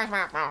like,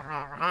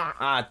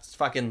 it's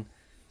fucking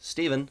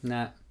Stephen.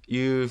 Nah.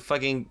 You've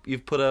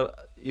put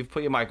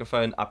your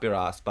microphone up your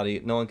ass, buddy.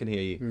 No one can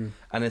hear you.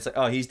 And it's like,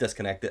 oh, he's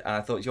disconnected. And I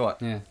thought, you know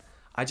what? Yeah.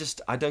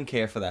 I don't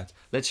care for that.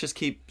 Let's just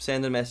keep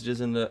sending messages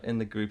in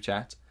the group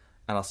chat.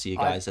 And I'll see you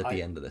guys at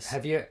the end of this.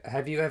 Have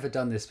you ever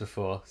done this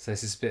before? So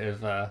this is a bit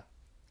of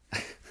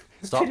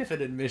Stop. bit of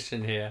an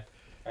admission here.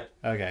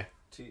 Okay.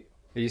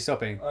 Are you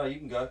stopping? Oh, you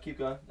can go. Keep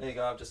going. There you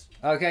go. I'm just.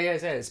 Okay, yeah,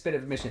 it's a bit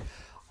of admission.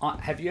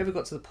 Have you ever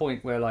got to the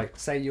point where, like,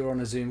 say you're on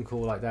a Zoom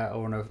call like that,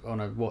 or on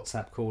a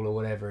WhatsApp call or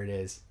whatever it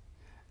is,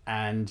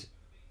 and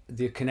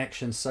the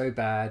connection's so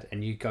bad,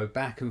 and you go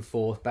back and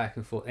forth,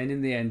 and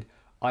in the end,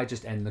 I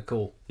just end the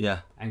call. Yeah.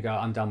 And go,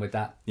 I'm done with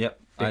that. Yep.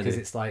 Because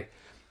it's like,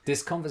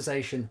 this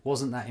conversation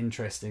wasn't that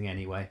interesting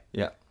anyway.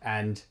 Yeah.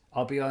 And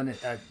I'll be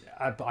honest,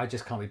 I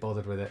just can't be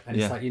bothered with it. And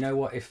Yeah. it's like, you know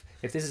what? If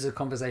this is a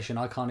conversation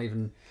I can't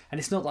even, and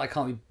it's not that I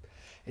can't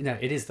be,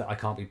 it is that I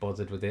can't be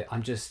bothered with it.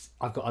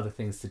 I've got other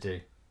things to do.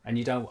 And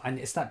and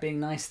it's that being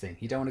nice thing.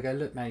 You don't want to go,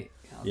 look, mate.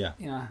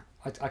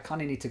 I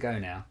kind of need to go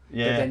now.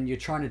 Yeah. But then you're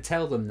trying to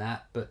tell them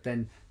that, but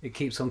then it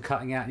keeps on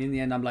cutting out, and in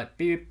the end, I'm like,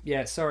 beep,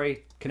 yeah,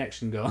 sorry,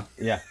 connection gone.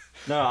 Yeah.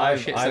 No,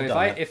 Shit. So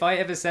if I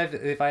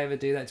ever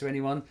do that to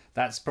anyone,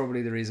 that's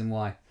probably the reason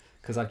why,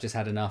 because I've just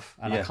had enough,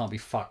 and I can't be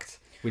fucked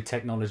with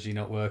technology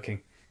not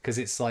working, because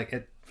it's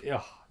like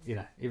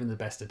even the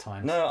best of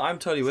times. No, I'm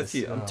totally with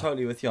you. I'm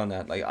totally with you on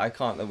that. Like, I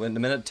can't. When the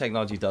minute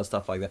technology does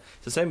stuff like that,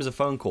 it's the same as a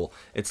phone call.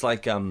 It's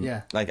like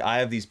like I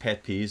have these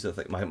pet peeves of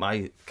like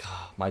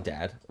my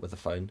dad with the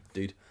phone,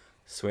 dude.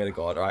 Swear to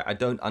God, right? I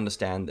don't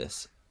understand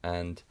this,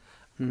 and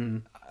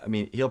I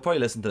mean, he'll probably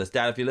listen to this.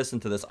 Dad, if you listen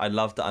to this, I'd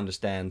love to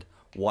understand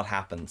what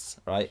happens,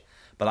 right?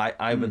 But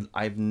I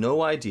have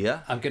no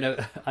idea. I'm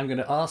gonna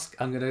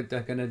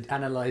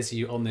analyze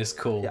you on this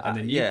call, and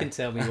then you can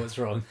tell me what's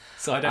wrong,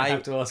 so I don't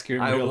have to ask you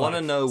in real life. I want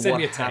to know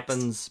what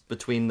happens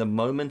between the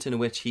moment in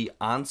which he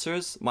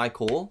answers my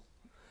call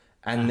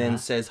and then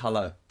says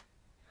hello,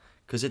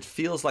 because it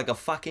feels like a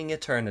fucking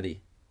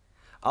eternity.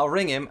 I'll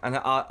ring him and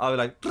I'll be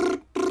like,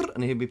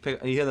 and he'll be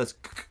and you hear this,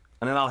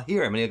 and then I'll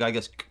hear him and the guy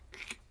goes.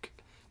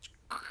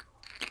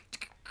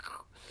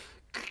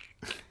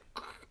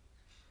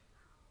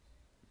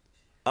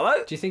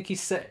 Hello? Do you think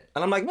he's set?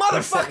 And I'm like,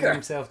 settling motherfucker!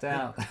 himself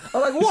down.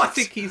 I'm like, what?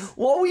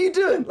 What were you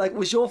doing? Like,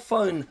 was your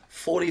phone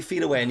 40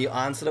 feet away and you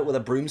answered it with a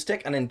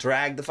broomstick and then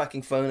dragged the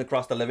fucking phone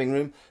across the living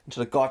room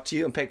until it got to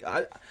you and picked...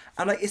 I'm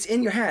like, it's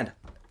in your hand.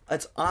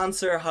 It's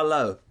answer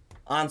hello.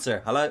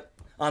 Answer hello.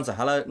 Answer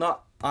hello.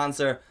 Not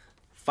answer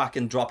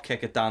fucking drop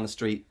kick it down the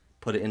street,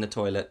 put it in the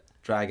toilet,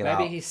 drag it out.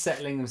 Maybe he's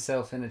settling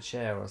himself in a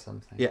chair or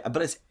something. Yeah,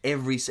 but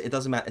it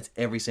doesn't matter. It's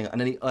every single...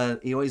 And then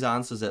he always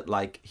answers it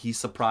like he's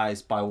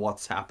surprised by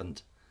what's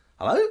happened.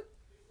 Hello?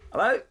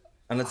 Hello?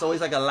 And it's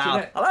always like a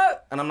loud, hello?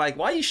 And I'm like,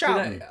 why are you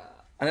shouting?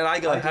 And then I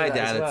go, I do hi, that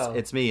Dad, as well.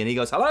 it's me. And he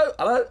goes, hello,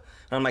 hello. And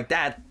I'm like,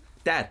 Dad,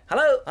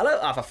 hello, hello.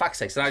 Oh, for fuck's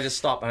sakes. And I just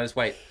stop and I just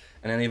wait.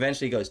 And then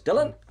eventually he goes,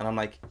 Dylan? And I'm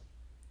like,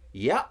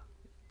 yeah.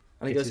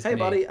 And he It goes, is hey, me.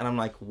 buddy. And I'm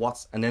like,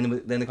 what's... And then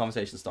the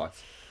conversation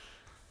starts.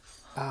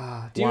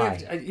 Do you,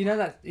 Why? you know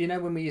that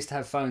when we used to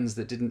have phones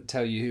that didn't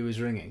tell you who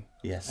was ringing?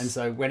 Yes. And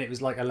so when it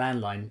was like a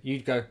landline,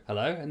 you'd go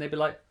hello, and they'd be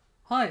like,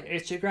 "Hi,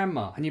 it's your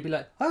grandma," and you'd be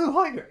like, "Oh,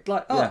 hi,"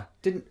 like, "Oh,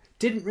 Yeah.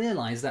 didn't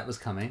realize that was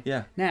coming."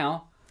 Yeah.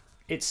 Now,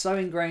 it's so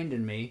ingrained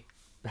in me,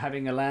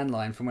 having a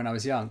landline from when I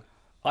was young.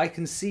 I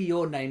can see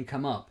your name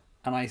come up,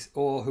 and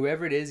or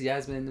whoever it is,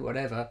 Yasmin,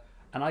 whatever,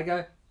 and I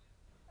go,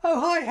 "Oh,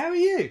 hi, how are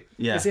you?"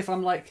 Yeah. As if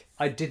I'm like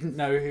I didn't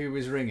know who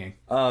was ringing.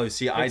 Oh,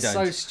 see, I It's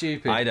don't. so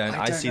stupid. I don't.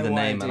 I see know the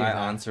why name do and I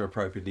that. answer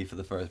appropriately for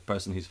the first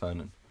person who's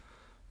phoning.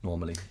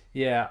 Normally.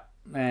 Yeah.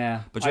 But I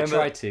you remember-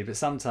 try to, but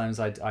sometimes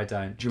I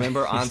don't. Do you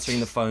remember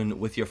answering the phone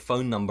with your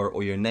phone number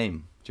or your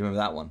name? Do you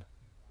remember that one?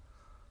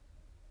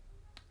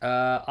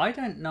 I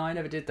don't know. I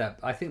never did that.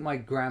 I think my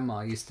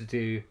grandma used to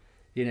do,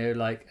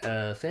 like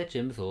fetch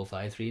him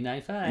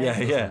 45395. Yeah,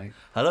 or yeah. something.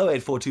 Hello,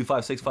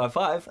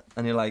 84256555.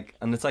 And you're like,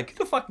 and it's like, who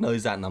the fuck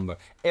knows that number?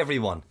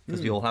 Everyone.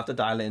 Because we all have to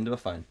dial it into a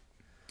phone.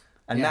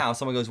 And Yeah. now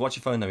someone goes, what's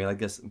your phone number? You're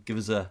like, give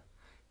us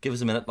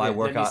a minute. I Yeah,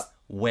 work let me out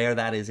where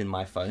that is in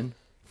my phone.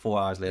 4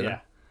 hours later. Yeah.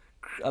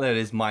 Oh, there it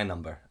is, my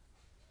number.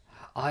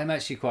 I'm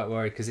actually quite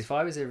worried because if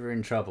I was ever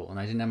in trouble and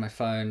I didn't have my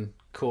phone,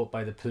 caught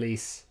by the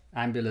police,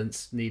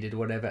 ambulance needed,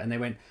 whatever, and they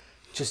went,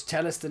 just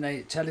tell us the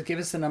name, give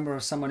us the number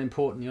of someone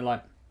important. You're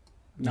like,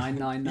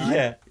 999.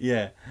 Yeah,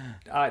 yeah,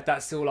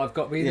 That's all I've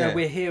got. Yeah.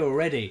 We're here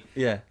already.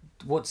 yeah.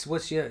 What's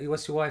your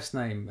wife's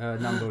name,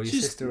 number, or your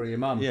She's- sister or your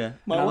mum? Yeah. And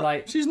My I'm wi-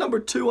 like, she's number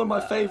 2 on my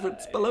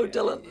favourites below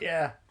Dylan.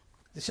 yeah.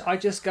 I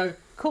just go,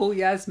 call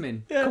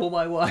Yasmin. Yeah. Call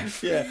my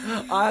wife.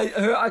 Yeah.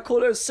 I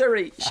call her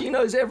Siri. She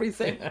knows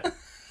everything.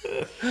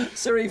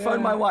 Siri,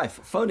 phone my wife.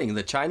 Phoning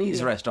the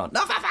Chinese restaurant.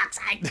 No, for fuck's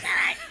sake.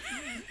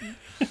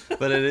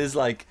 But it is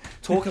like,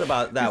 talking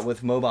about that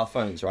with mobile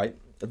phones, right?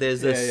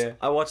 There's this, Yeah, yeah.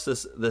 I watched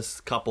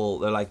this couple,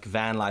 they're like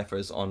van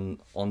lifers on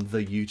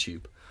the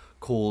YouTube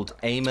called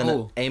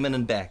Eamon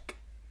and Beck.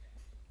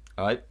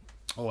 All right?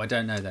 Oh, I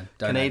don't know them.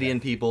 Don't know Canadian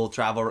people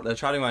they're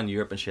traveling around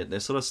Europe and shit. They're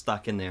sort of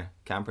stuck in their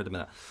camper at the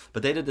minute.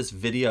 But they did this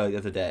video the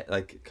other day,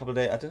 like a couple of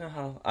days, I don't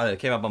know, it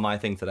came up on my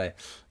thing today.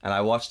 And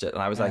I watched it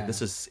and I was like, Yeah.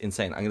 this is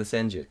insane. I'm going to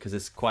send you it because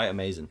it's quite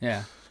amazing.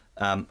 Yeah.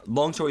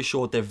 Long story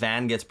short, their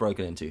van gets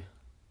broken into.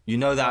 You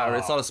know that, or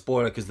it's Oh. not a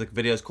spoiler because the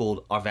video is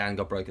called Our Van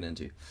Got Broken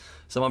Into.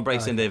 Someone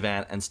breaks into their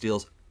van and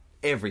steals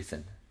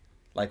everything.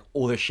 Like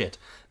all their shit.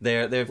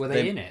 Were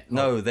they in it?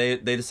 No, they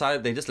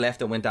decided they just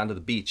left and went down to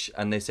the beach,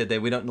 and they said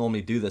we don't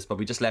normally do this, but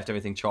we just left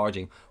everything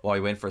charging while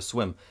we went for a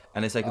swim.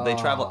 And it's like they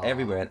travel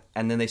everywhere,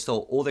 and then they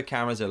stole all their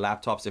cameras, their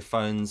laptops, their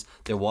phones,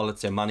 their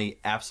wallets, their money,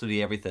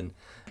 absolutely everything.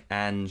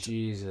 And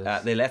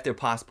Jesus. they left their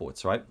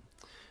passports, right?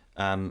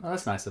 Oh,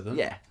 that's nice of them.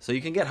 Yeah, so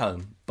you can get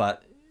home,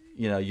 but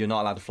you're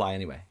not allowed to fly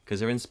anyway because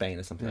they're in Spain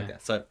or something like Yeah.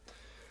 that. So,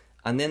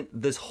 and then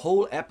this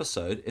whole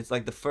episode, it's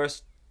like the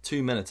first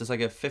 2 minutes. It's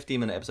like a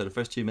 15-minute episode. The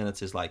first 2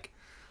 minutes is like,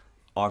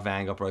 our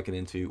van got broken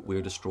into.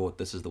 We're distraught.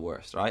 This is the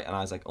worst, right? And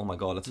I was like, oh my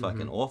god, it's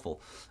fucking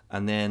awful.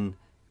 And then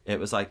it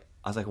was like,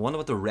 I was like, I wonder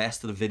what the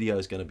rest of the video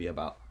is going to be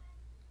about.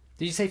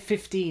 Did you say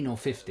 15 or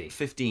 50?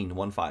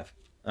 15.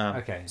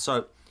 Okay.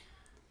 So,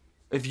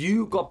 if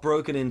you got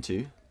broken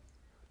into,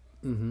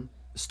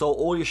 stole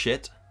all your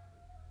shit,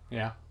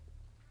 Yeah.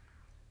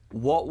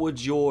 what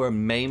would your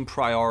main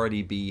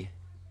priority be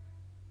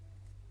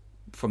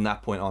from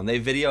that point on? They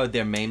videoed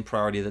their main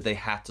priority that they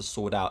had to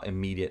sort out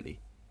immediately.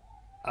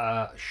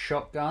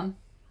 Shotgun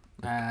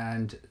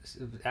and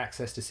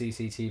access to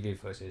CCTV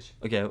footage.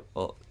 Okay,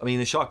 well, I mean,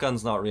 the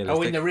shotgun's not realistic.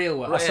 Oh, in the real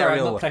one. Yeah, Sorry, real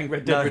I'm not one. playing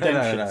Red Dead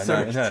Redemption. No.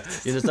 Sorry.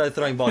 You just start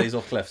throwing bodies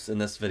off cliffs in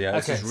this video.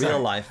 It's Okay, just real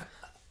sorry. life.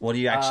 What do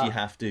you actually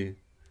have to...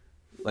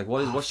 Like,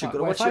 what's your...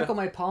 Well, What's if your I got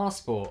my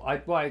passport,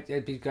 I'd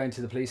be going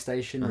to the police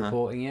station,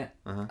 reporting it.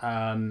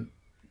 I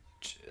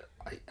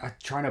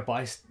trying to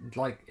buy,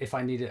 like, if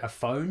I needed a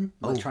phone,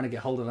 like trying to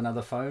get hold of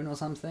another phone or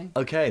something.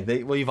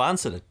 Okay, well, you've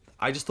answered it.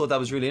 I just thought that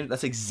was really interesting.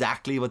 That's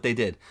exactly what they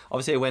did.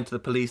 Obviously, they went to the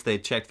police, they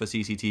checked for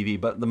CCTV,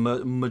 but the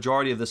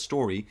majority of the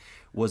story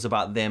was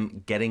about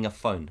them getting a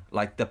phone.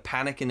 Like, the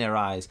panic in their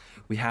eyes.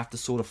 We have to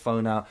sort a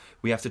phone out.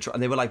 We have to try.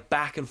 And they were, like,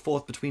 back and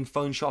forth between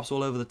phone shops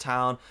all over the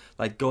town,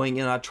 like, going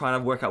in and out, trying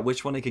to work out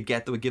which one they could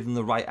get that would give them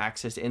the right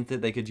access to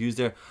internet. They could use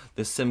their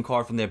SIM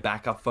card from their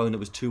backup phone that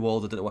was too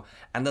old. That didn't work.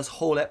 And this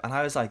whole... And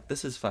I was like,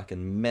 this is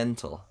fucking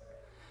mental.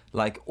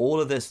 Like,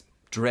 all of this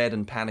dread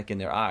and panic in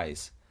their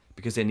eyes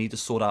because they need to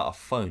sort out a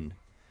phone.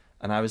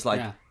 And I was like,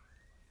 Yeah.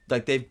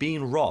 like they've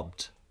been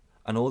robbed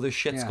and all their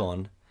shit's Yeah.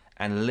 gone,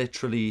 and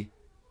literally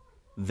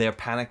they're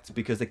panicked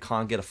because they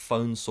can't get a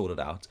phone sorted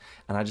out.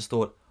 And I just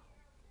thought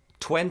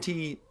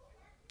 20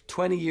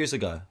 years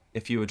ago,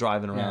 if you were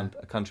driving around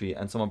a country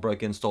and someone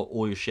broke in and stole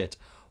all your shit,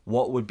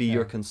 what would be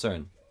your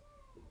concern?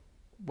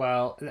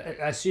 Well,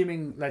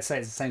 assuming, let's say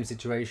it's the same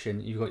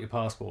situation, you've got your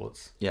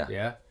passports. Yeah.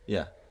 Yeah.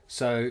 Yeah.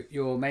 So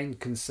your main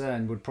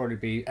concern would probably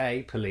be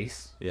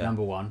police, Yeah.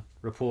 number one,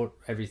 report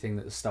everything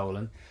that was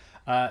stolen.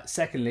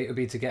 Secondly, it would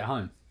be to get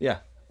home. Yeah.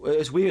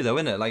 It's weird though,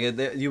 isn't it?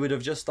 Like you would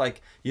have just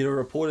like you'd have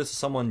reported to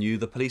someone new.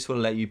 The police would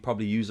have let you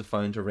probably use a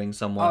phone to ring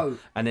someone,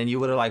 and then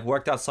you would have like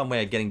worked out some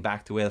way of getting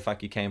back to where the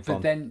fuck you came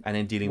from, and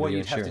then dealing with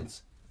your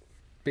insurance.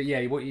 But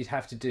yeah, what you'd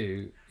have to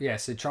do,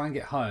 so try and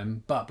get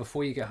home. But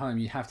before you get home,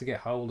 you have to get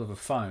hold of a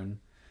phone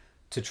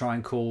to try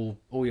and call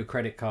all your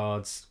credit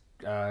cards,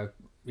 all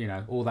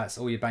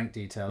your bank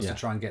details to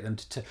try and get them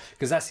to.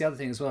 Because that's the other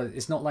thing as well.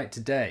 It's not like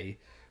today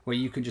where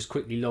you can just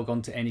quickly log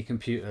on to any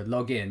computer,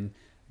 log in.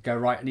 Go,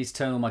 right, I need to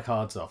turn all my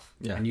cards off.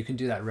 Yeah. And you can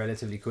do that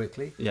relatively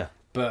quickly. Yeah.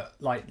 But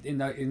like in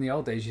the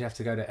old days, you'd have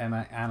to go to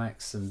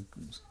Amex and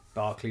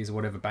Barclays or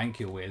whatever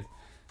bank you're with.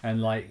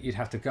 And like you'd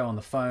have to go on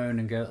the phone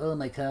and go, oh,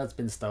 my card's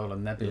been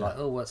stolen. They'd be like,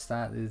 oh, what's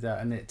that?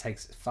 And it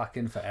takes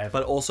fucking forever.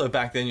 But also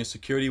back then, your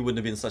security wouldn't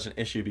have been such an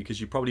issue because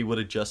you probably would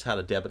have just had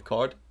a debit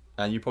card.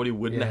 And you probably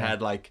wouldn't have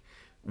had like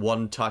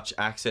one-touch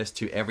access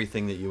to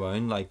everything that you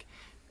own. Like...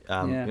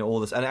 all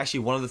this, and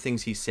actually one of the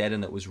things he said,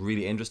 and it was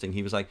really interesting,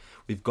 he was like,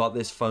 we've got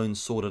this phone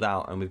sorted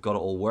out and we've got it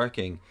all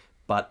working,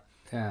 but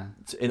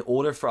in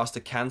order for us to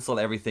cancel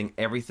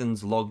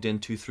everything's logged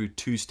into through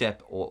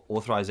two-step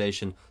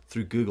authorization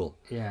through Google,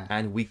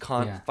 and we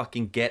can't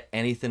fucking get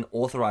anything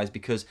authorized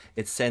because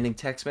it's sending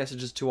text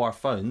messages to our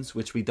phones,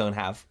 which we don't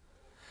have,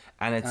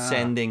 and it's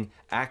sending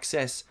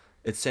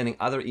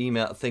other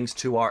email things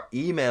to our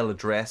email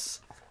address,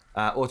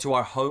 or to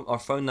our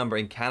phone number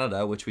in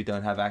Canada, which we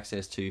don't have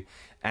access to,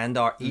 and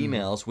our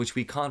emails, which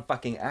we can't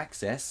fucking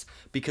access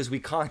because we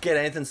can't get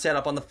anything set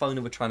up on the phone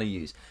that we're trying to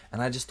use. And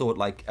I just thought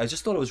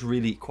it was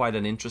really quite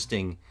an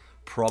interesting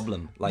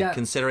problem,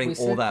 considering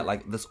all that,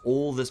 like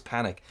all this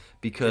panic,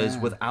 because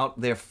without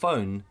their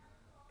phone,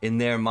 in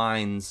their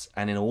minds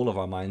and in all of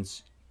our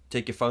minds,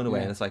 take your phone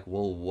away, and it's like,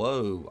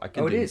 whoa, I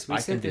can. Oh, it is. We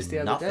said this the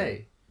other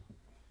day.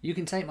 You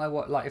can take my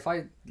if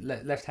I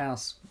left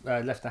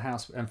the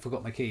house and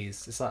forgot my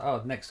keys, it's like,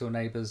 oh, next door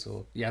neighbours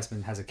or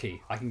Yasmin has a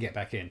key. I can get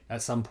back in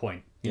at some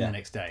point in the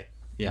next day.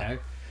 Yeah. You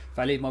know? If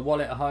I leave my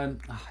wallet at home,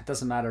 it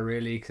doesn't matter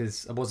really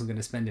because I wasn't going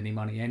to spend any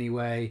money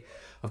anyway.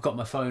 I've got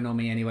my phone on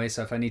me anyway,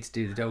 so if I need to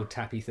do the old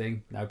tappy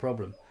thing, no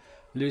problem.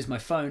 Lose my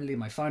phone, leave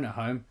my phone at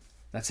home,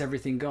 that's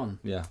everything gone.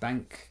 Yeah.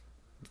 Bank,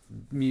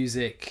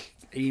 music,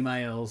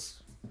 emails...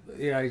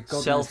 God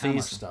selfies, knows how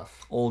much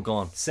stuff. All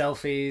gone.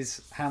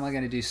 Selfies. How am I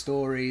going to do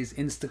stories?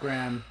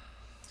 Instagram.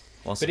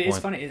 But it is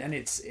funny, and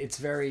it's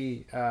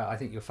very. I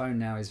think your phone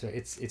now is.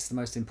 It's the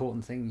most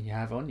important thing you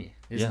have on you,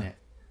 isn't it?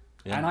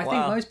 Yeah. And I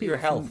think most people. Your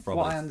health,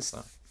 probably. What I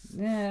understand.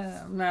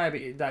 Yeah, no,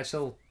 but that's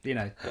all.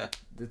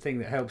 The thing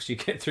that helps you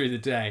get through the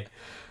day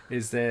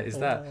is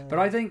that. But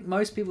I think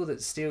most people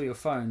that steal your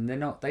phone, they're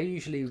not. They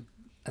usually.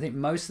 I think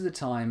most of the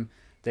time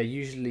they're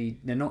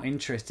not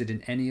interested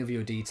in any of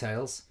your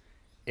details.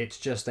 It's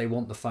just they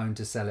want the phone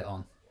to sell it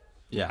on.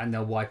 Yeah. And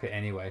they'll wipe it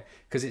anyway.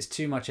 Because it's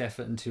too much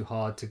effort and too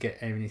hard to get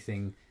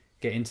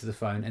into the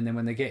phone. And then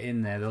when they get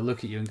in there, they'll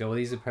look at you and go, well,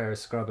 these are a pair of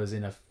scrubbers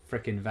in a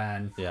frickin'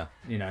 van. Yeah.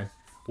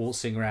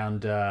 Waltzing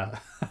around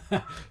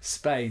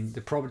Spain.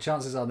 The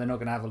chances are they're not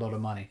going to have a lot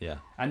of money. Yeah.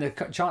 And the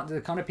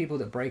kind of people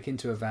that break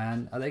into a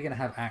van, are they going to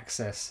have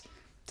access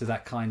to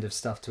that kind of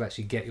stuff to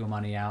actually get your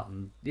money out?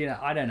 And,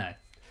 I don't know.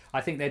 I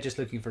think they're just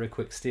looking for a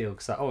quick steal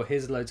because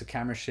here's loads of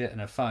camera shit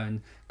and a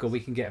phone. God, we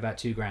can get about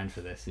 $2,000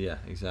 for this. Yeah,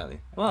 exactly.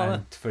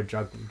 Well, for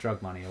drug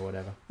money or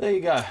whatever. There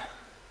you go,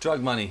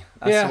 drug money.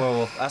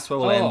 That's where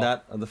we'll end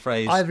that. The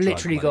phrase. I've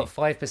literally got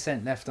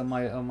 5% left on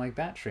my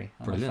battery.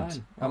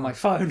 Brilliant. On my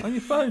phone. On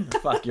your phone.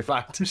 Fuck, you're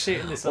fucked. I'm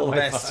shooting this all on the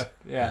my best. phone.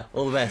 Yeah.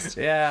 All the best.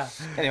 Yeah.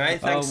 Anyway,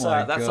 thanks.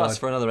 That's us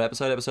for another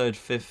episode. Episode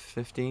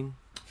 15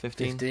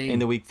 in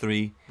the week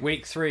 3.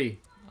 Week 3.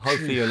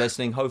 Hopefully you're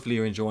listening. Hopefully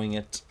you're enjoying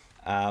it.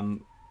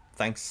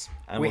 Thanks.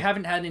 And we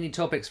haven't had any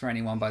topics for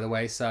anyone, by the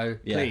way, so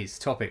please,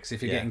 topics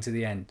if you're getting to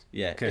the end.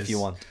 Yeah, if you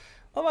want.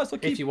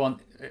 If you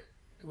want,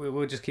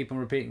 we'll just keep on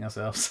repeating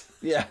ourselves.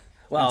 Yeah.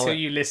 Well, until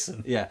you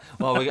listen. Yeah.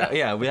 Well,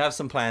 we have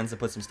some plans to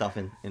put some stuff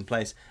in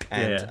place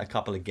and a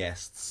couple of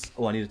guests.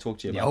 I need to talk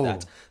to you about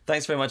that.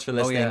 Thanks very much for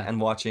listening and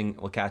watching.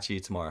 We'll catch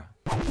you tomorrow.